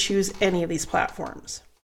before you choose any of these platforms.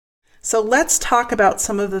 So let's talk about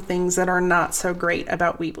some of the things that are not so great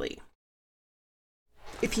about Weebly.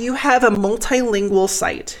 If you have a multilingual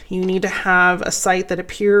site, you need to have a site that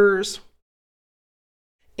appears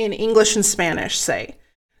in English and Spanish, say.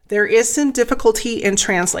 There is some difficulty in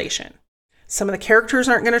translation. Some of the characters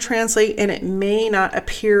aren't going to translate, and it may not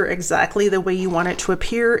appear exactly the way you want it to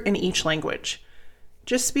appear in each language.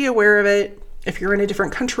 Just be aware of it. If you're in a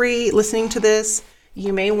different country listening to this,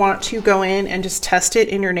 you may want to go in and just test it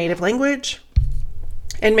in your native language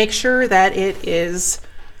and make sure that it is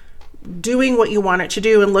doing what you want it to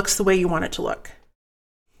do and looks the way you want it to look.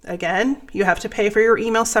 Again, you have to pay for your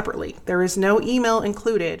email separately. There is no email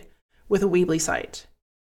included with a Weebly site.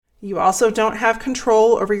 You also don't have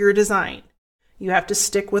control over your design. You have to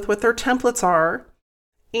stick with what their templates are,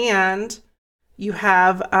 and you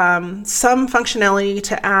have some functionality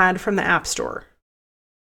to add from the App Store.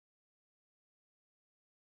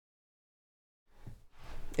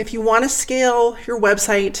 If you want to scale your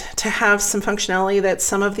website to have some functionality that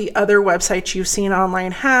some of the other websites you've seen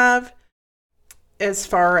online have, as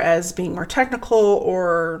far as being more technical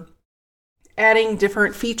or adding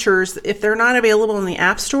different features, if they're not available in the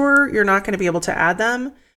App Store, you're not going to be able to add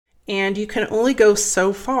them. And you can only go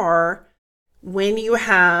so far when you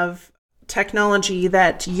have technology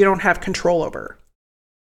that you don't have control over.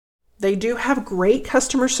 They do have great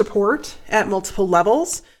customer support at multiple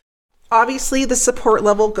levels. Obviously, the support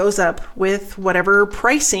level goes up with whatever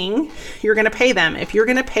pricing you're going to pay them. If you're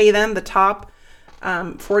going to pay them the top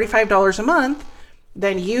 $45 a month,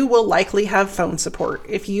 then you will likely have phone support.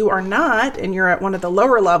 If you are not, and you're at one of the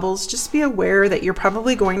lower levels, just be aware that you're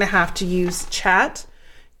probably going to have to use chat,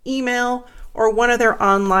 email, or one of their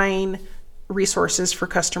online resources for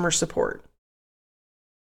customer support.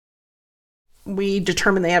 We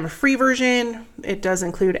determined they have a free version. It does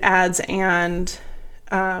include ads and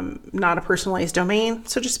not a personalized domain,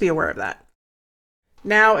 so just be aware of that.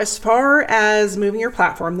 Now, as far as moving your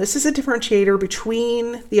platform, this is a differentiator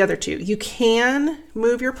between the other two. You can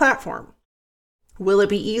move your platform. Will it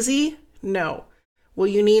be easy? No. Will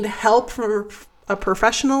you need help from a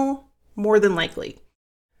professional? More than likely.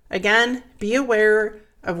 Again, be aware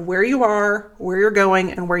of where you are, where you're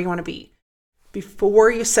going, and where you want to be before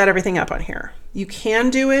you set everything up on here. You can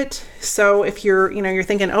do it. So if you're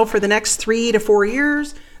thinking, for the next 3 to 4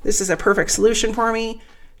 years, this is a perfect solution for me.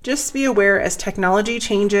 Just be aware as technology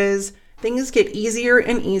changes, things get easier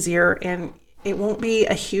and easier, and it won't be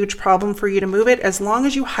a huge problem for you to move it as long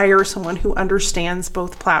as you hire someone who understands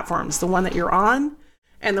both platforms, the one that you're on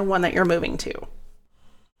and the one that you're moving to.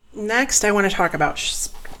 Next, I want to talk about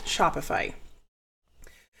Shopify.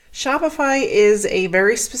 Shopify is a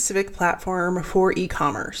very specific platform for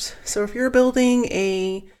e-commerce. So if you're building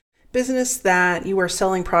a business that you are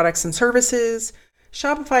selling products and services,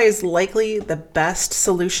 Shopify is likely the best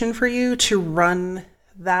solution for you to run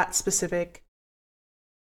that specific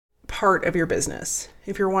part of your business.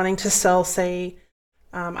 If you're wanting to sell, say,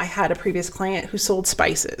 I had a previous client who sold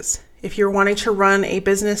spices. If you're wanting to run a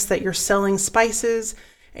business that you're selling spices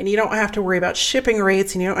and you don't have to worry about shipping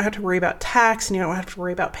rates and you don't have to worry about tax and you don't have to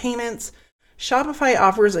worry about payments, Shopify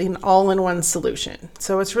offers an all-in-one solution.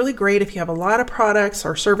 So it's really great if you have a lot of products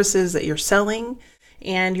or services that you're selling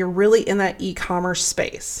and you're really in that e-commerce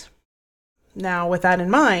space. Now, with that in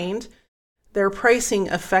mind, their pricing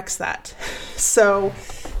affects that. So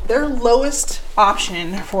their lowest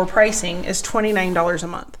option for pricing is $29 a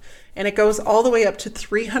month, and it goes all the way up to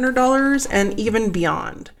 $300 and even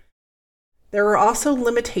beyond. There are also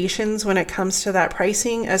limitations when it comes to that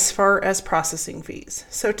pricing as far as processing fees.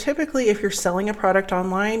 So typically, if you're selling a product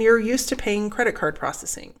online, you're used to paying credit card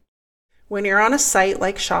processing. When you're on a site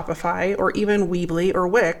like Shopify or even Weebly or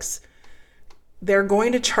Wix, they're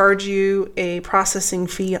going to charge you a processing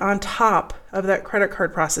fee on top of that credit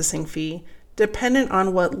card processing fee, dependent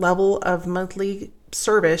on what level of monthly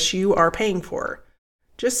service you are paying for.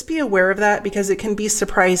 Just be aware of that because it can be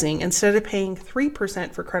surprising. Instead of paying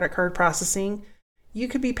 3% for credit card processing, you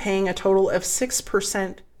could be paying a total of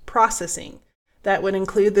 6% processing. That would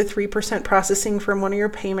include the 3% processing from one of your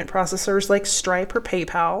payment processors like Stripe or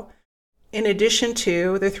PayPal, in addition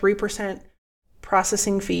to the 3%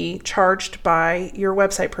 processing fee charged by your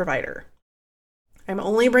website provider. I'm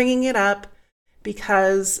only bringing it up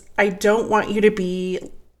because I don't want you to be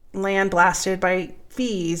land blasted by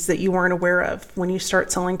fees that you weren't aware of when you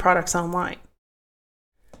start selling products online.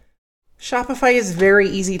 Shopify is very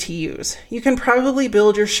easy to use. You can probably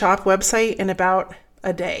build your shop website in about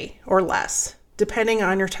a day or less, depending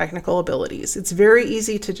on your technical abilities. It's very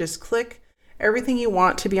easy to just click everything you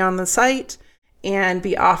want to be on the site and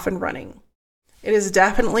be off and running. It is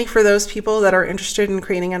definitely for those people that are interested in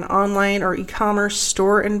creating an online or e-commerce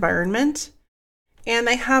store environment. And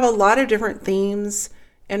they have a lot of different themes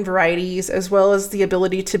and varieties, as well as the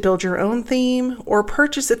ability to build your own theme or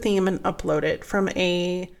purchase a theme and upload it from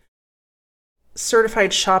a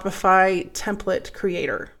certified Shopify template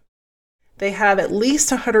creator. They have at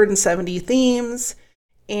least 170 themes,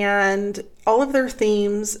 and all of their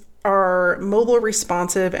themes are mobile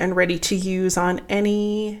responsive and ready to use on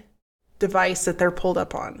any device that they're pulled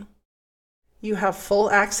up on. You have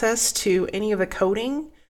full access to any of the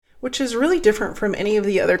coding, which is really different from any of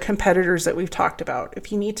the other competitors that we've talked about.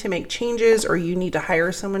 If you need to make changes or you need to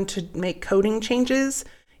hire someone to make coding changes,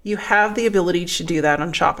 you have the ability to do that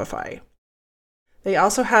on Shopify. They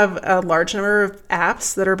also have a large number of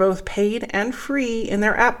apps that are both paid and free in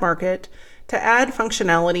their app market to add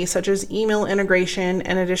functionality such as email integration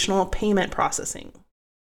and additional payment processing.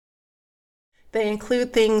 They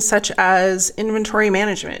include things such as inventory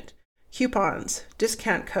management, coupons,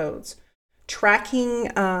 discount codes,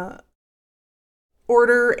 tracking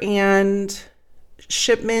order and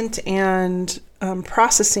shipment and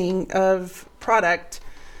processing of product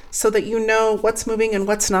so that you know what's moving and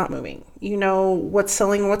what's not moving. You know what's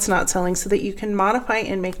selling and what's not selling so that you can modify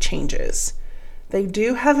and make changes. They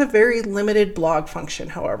do have a very limited blog function,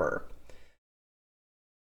 however.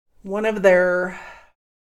 One of their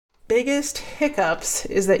biggest hiccups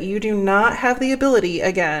is that you do not have the ability,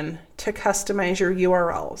 again, to customize your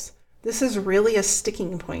URLs. This is really a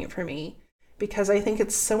sticking point for me because I think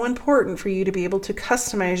it's so important for you to be able to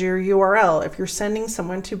customize your URL if you're sending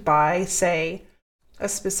someone to buy, say, a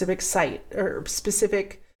specific site or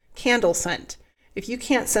specific candle scent. If you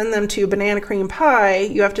can't send them to banana cream pie,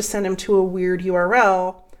 you have to send them to a weird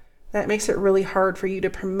URL. That makes it really hard for you to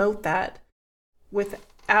promote that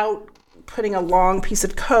without putting a long piece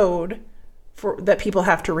of code that people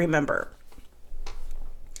have to remember.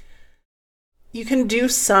 You can do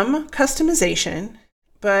some customization,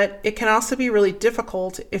 but it can also be really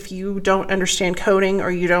difficult if you don't understand coding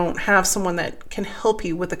or you don't have someone that can help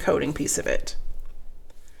you with the coding piece of it.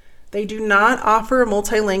 They do not offer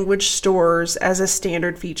multi-language stores as a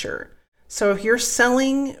standard feature. So if you're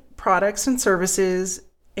selling products and services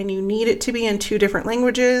and you need it to be in 2 different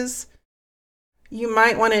languages, you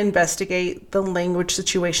might want to investigate the language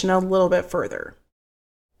situation a little bit further.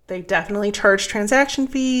 They definitely charge transaction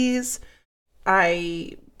fees.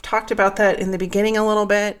 I talked about that in the beginning a little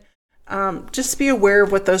bit. Just be aware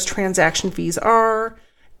of what those transaction fees are,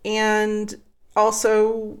 and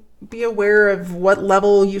also be aware of what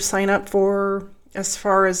level you sign up for as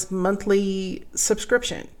far as monthly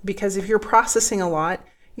subscription. Because if you're processing a lot,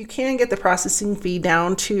 you can get the processing fee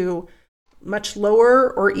down to much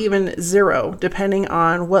lower or even 0, depending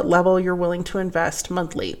on what level you're willing to invest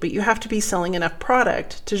monthly. But you have to be selling enough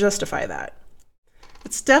product to justify that.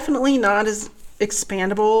 It's definitely not as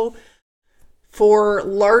expandable for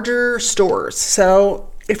larger stores. So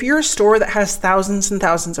if you're a store that has thousands and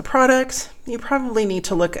thousands of products, you probably need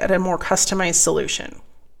to look at a more customized solution.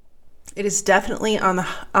 It is definitely on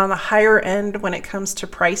the higher end when it comes to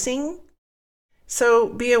pricing. So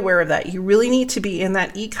be aware of that. You really need to be in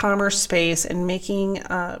that e-commerce space and making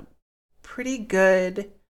a pretty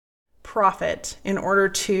good profit in order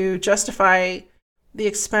to justify the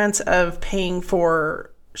expense of paying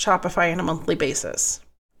for Shopify on a monthly basis.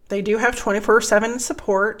 They do have 24/7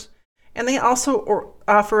 support, and they also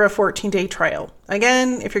offer a 14-day trial.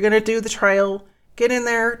 Again, if you're going to do the trial, get in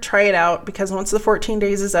there, try it out, because once the 14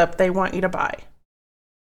 days is up, they want you to buy.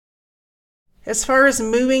 As far as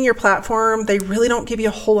moving your platform, they really don't give you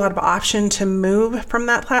a whole lot of option to move from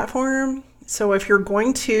that platform. So if you're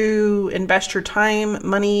going to invest your time,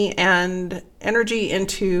 money, and energy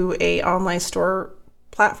into a online store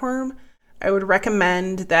platform, I would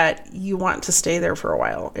recommend that you want to stay there for a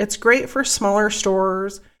while. It's great for smaller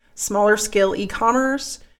stores, smaller scale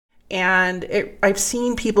e-commerce, and I've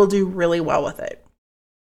seen people do really well with it.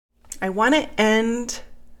 I want to end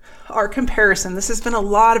our comparison. This has been a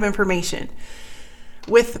lot of information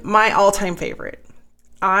with my all-time favorite.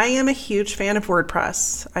 I am a huge fan of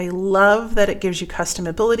WordPress. I love that it gives you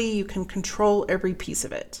customability. You can control every piece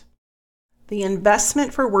of it. The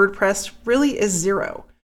investment for WordPress really is zero.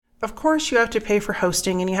 Of course, you have to pay for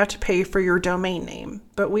hosting and you have to pay for your domain name,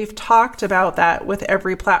 but we've talked about that with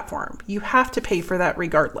every platform. You have to pay for that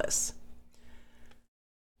regardless.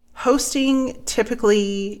 Hosting,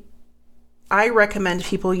 typically, I recommend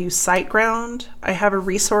people use SiteGround. I have a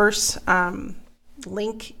resource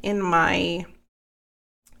link in my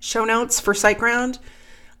show notes for SiteGround.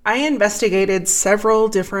 I investigated several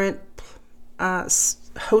different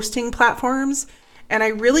hosting platforms, and I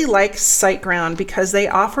really like SiteGround because they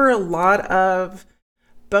offer a lot of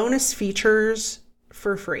bonus features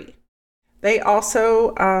for free. They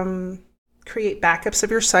also create backups of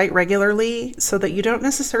your site regularly so that you don't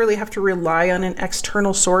necessarily have to rely on an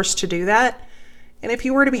external source to do that. And if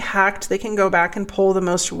you were to be hacked, they can go back and pull the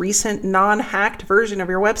most recent non-hacked version of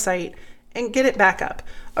your website and get it back up.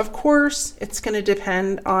 Of course, it's going to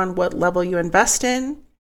depend on what level you invest in,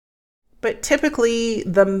 but typically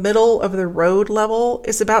the middle of the road level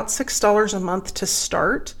is about $6 a month to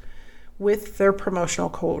start with their promotional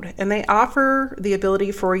code. And they offer the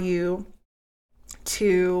ability for you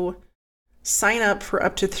to sign up for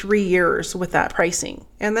up to 3 years with that pricing.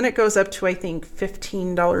 And then it goes up to, I think,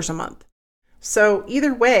 $15 a month. So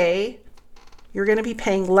either way, you're going to be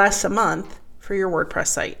paying less a month for your WordPress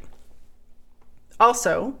site.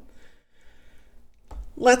 Also,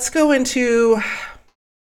 let's go into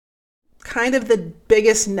kind of the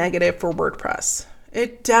biggest negative for WordPress.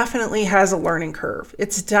 It definitely has a learning curve.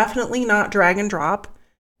 It's definitely not drag and drop.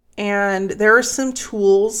 And there are some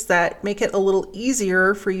tools that make it a little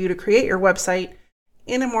easier for you to create your website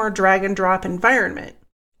in a more drag and drop environment.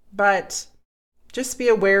 But just be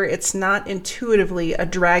aware it's not intuitively a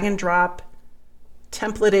drag and drop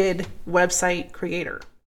templated website creator.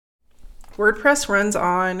 WordPress runs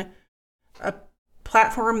on a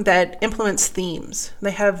platform that implements themes.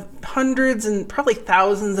 They have hundreds and probably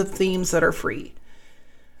thousands of themes that are free.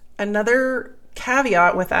 Another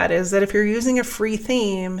caveat with that is that if you're using a free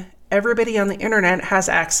theme, everybody on the internet has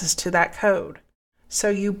access to that code. So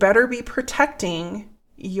you better be protecting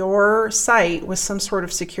your site with some sort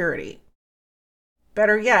of security.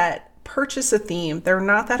 Better yet, purchase a theme. They're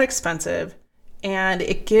not that expensive, and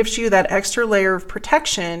it gives you that extra layer of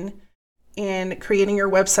protection in creating your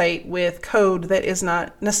website with code that is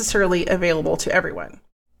not necessarily available to everyone.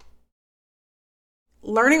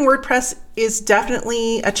 Learning WordPress is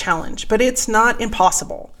definitely a challenge, but it's not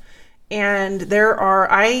impossible. And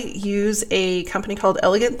I use a company called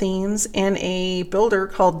Elegant Themes and a builder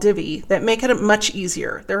called Divi that make it much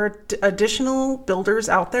easier. There are additional builders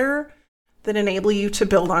out there that enable you to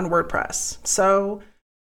build on WordPress. So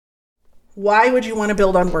why would you want to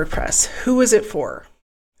build on WordPress? Who is it for?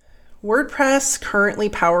 WordPress currently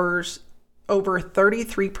powers over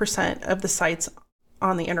 33% of the sites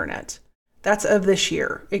on the internet. That's of this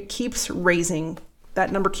year. It keeps raising.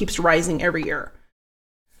 That number keeps rising every year.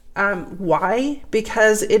 Why?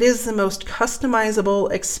 Because it is the most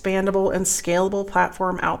customizable, expandable, and scalable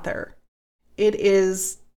platform out there. It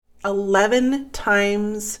is 11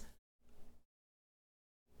 times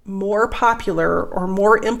more popular or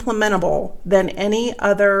more implementable than any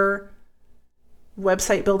other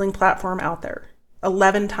website building platform out there.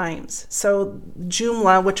 11 times. So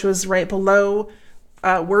Joomla, which was right below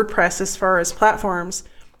WordPress as far as platforms,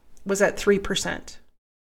 was at 3%.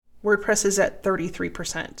 WordPress is at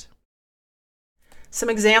 33%. Some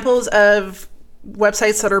examples of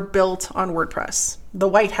websites that are built on WordPress. The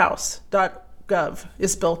WhiteHouse.gov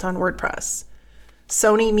is built on WordPress.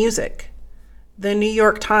 Sony Music, the New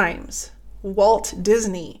York Times, Walt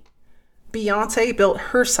Disney. Beyonce built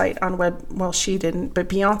her site on she didn't, but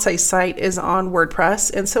Beyonce's site is on WordPress,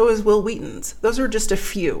 and so is Wil Wheaton's. Those are just a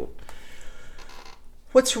few.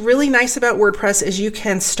 What's really nice about WordPress is you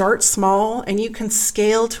can start small and you can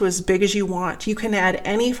scale to as big as you want. You can add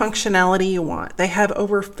any functionality you want. They have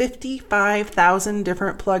over 55,000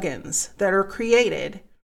 different plugins that are created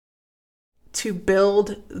to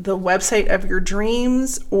build the website of your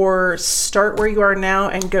dreams or start where you are now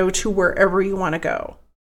and go to wherever you want to go.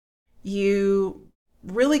 You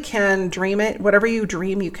really can dream it. Whatever you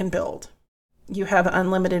dream, you can build. You have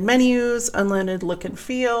unlimited menus, unlimited look and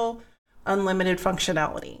feel, unlimited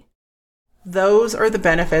functionality. Those are the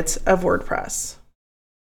benefits of WordPress.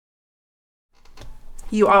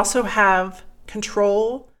 You also have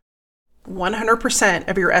control 100%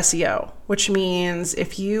 of your SEO, which means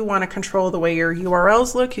if you want to control the way your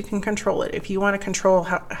URLs look, you can control it. If you want to control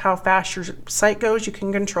how fast your site goes, you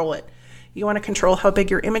can control it. You want to control how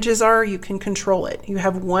big your images are, you can control it. You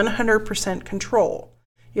have 100% control.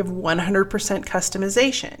 You have 100%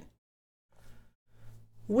 customization.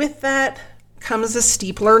 With that comes a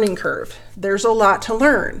steep learning curve. There's a lot to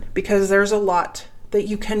learn because there's a lot that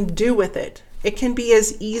you can do with it. It can be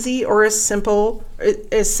as easy or as simple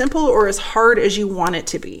or as hard as you want it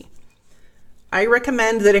to be. I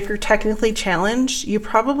recommend that if you're technically challenged, you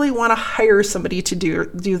probably want to hire somebody to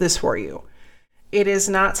do this for you. It is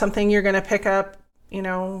not something you're going to pick up,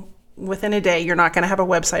 within a day. You're not going to have a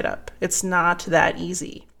website up. It's not that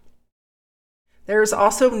easy. There's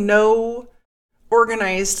also no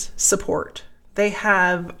organized support. They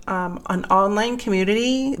have an online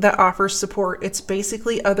community that offers support. It's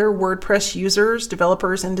basically other WordPress users,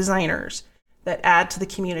 developers, and designers that add to the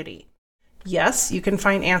community. Yes, you can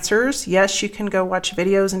find answers. Yes, you can go watch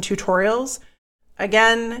videos and tutorials.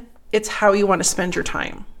 Again, it's how you want to spend your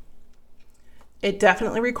time. It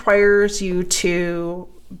definitely requires you to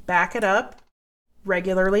back it up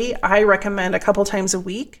regularly. I recommend a couple times a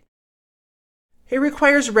week. It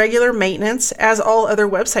requires regular maintenance, as all other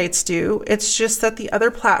websites do. It's just that the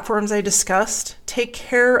other platforms I discussed take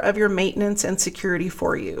care of your maintenance and security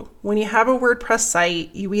for you. When you have a WordPress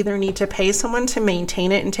site, you either need to pay someone to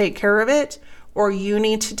maintain it and take care of it, or you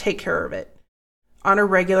need to take care of it on a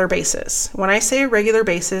regular basis. When I say a regular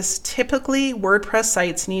basis, typically WordPress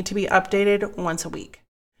sites need to be updated once a week.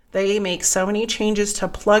 They make so many changes to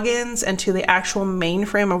plugins and to the actual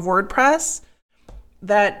mainframe of WordPress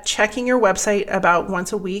that checking your website about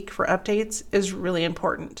once a week for updates is really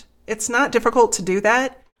important. It's not difficult to do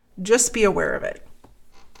that. Just be aware of it.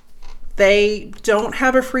 They don't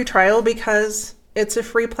have a free trial because it's a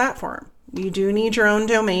free platform. You do need your own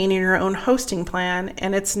domain and your own hosting plan,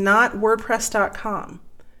 and it's not WordPress.com.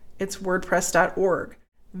 It's WordPress.org.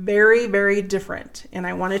 Very, very different. And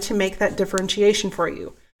I wanted to make that differentiation for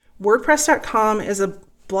you. WordPress.com is a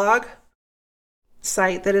blog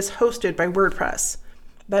site that is hosted by WordPress.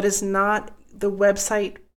 That is not the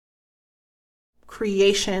website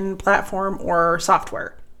creation platform or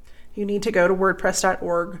software. You need to go to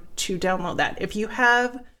WordPress.org to download that. If you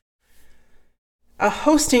have a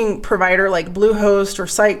hosting provider like Bluehost or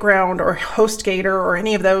SiteGround or HostGator or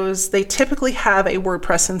any of those, they typically have a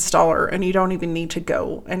WordPress installer, and you don't even need to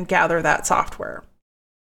go and gather that software.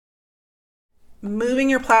 Moving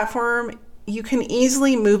your platform, you can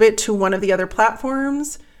easily move it to one of the other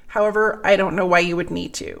platforms. However, I don't know why you would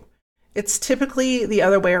need to. It's typically the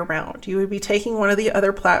other way around. You would be taking one of the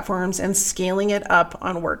other platforms and scaling it up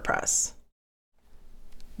on WordPress.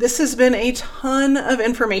 This has been a ton of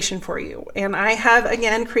information for you, and I have,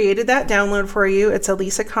 again, created that download for you. It's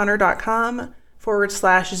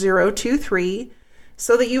elisaconnor.com/023,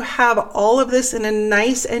 so that you have all of this in a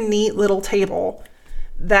nice and neat little table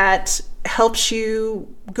that helps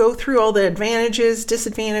you go through all the advantages,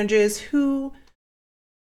 disadvantages, who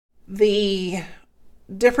the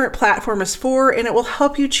different platform is for, and it will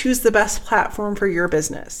help you choose the best platform for your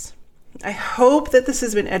business. I hope that this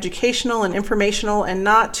has been educational and informational and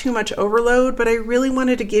not too much overload, but I really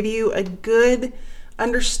wanted to give you a good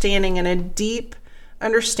understanding and a deep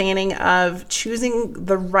understanding of choosing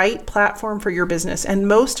the right platform for your business. And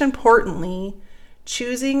most importantly,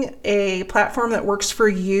 choosing a platform that works for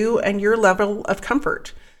you and your level of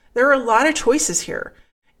comfort. There are a lot of choices here,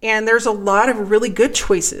 and there's a lot of really good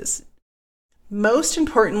choices. Most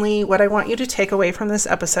importantly, what I want you to take away from this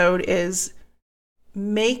episode is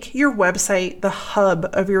make your website the hub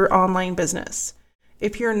of your online business.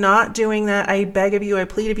 If you're not doing that, I beg of you, I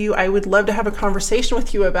plead of you, I would love to have a conversation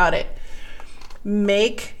with you about it.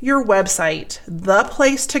 Make your website the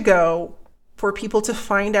place to go for people to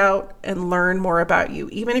find out and learn more about you,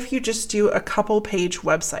 even if you just do a couple page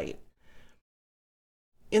website.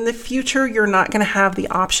 In the future, you're not going to have the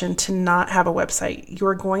option to not have a website.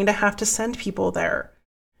 You're going to have to send people there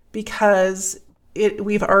because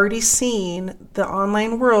we've already seen the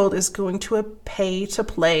online world is going to a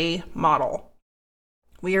pay-to-play model.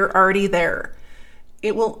 We are already there.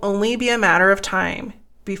 It will only be a matter of time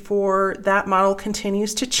before that model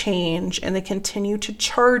continues to change and they continue to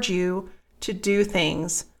charge you to do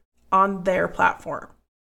things on their platform.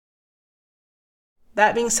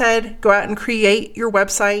 That being said, go out and create your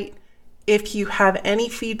website. If you have any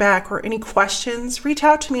feedback or any questions, reach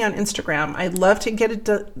out to me on Instagram. I'd love to get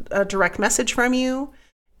a direct message from you,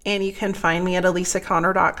 and you can find me at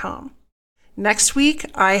elisaconnor.com. Next week,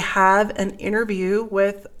 I have an interview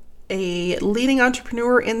with a leading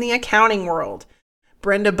entrepreneur in the accounting world.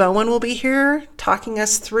 Brenda Bowen will be here talking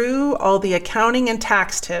us through all the accounting and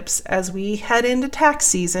tax tips as we head into tax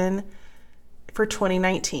season for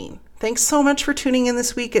 2019. Thanks so much for tuning in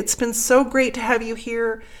this week. It's been so great to have you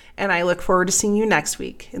here, and I look forward to seeing you next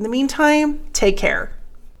week. In the meantime, take care.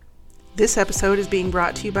 This episode is being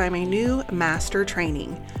brought to you by my new master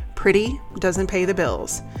training, Pretty Doesn't Pay the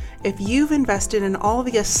Bills. If you've invested in all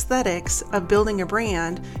the aesthetics of building a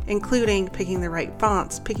brand, including picking the right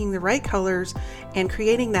fonts, picking the right colors, and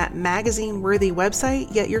creating that magazine-worthy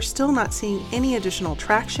website, yet you're still not seeing any additional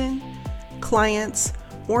traction, clients,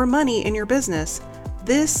 or money in your business,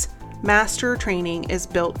 this master training is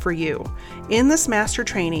built for you. In this master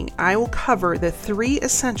training, I will cover the 3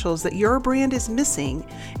 essentials that your brand is missing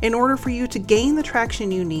in order for you to gain the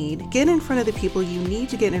traction you need, get in front of the people you need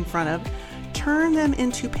to get in front of, turn them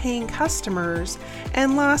into paying customers,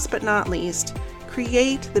 and last but not least,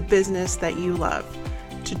 create the business that you love.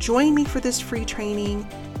 To join me for this free training,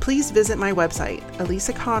 please visit my website,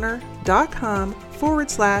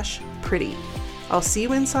 elisaconnor.com/pretty. I'll see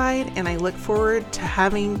you inside, and I look forward to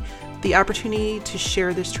having the opportunity to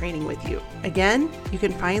share this training with you. Again, you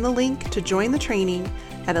can find the link to join the training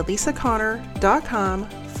at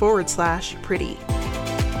elisaconnor.com/pretty.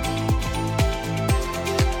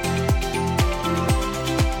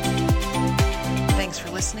 Thanks for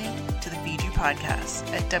listening to the Feed You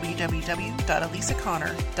Podcast at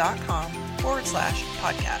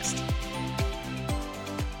www.elisaconnor.com/podcast.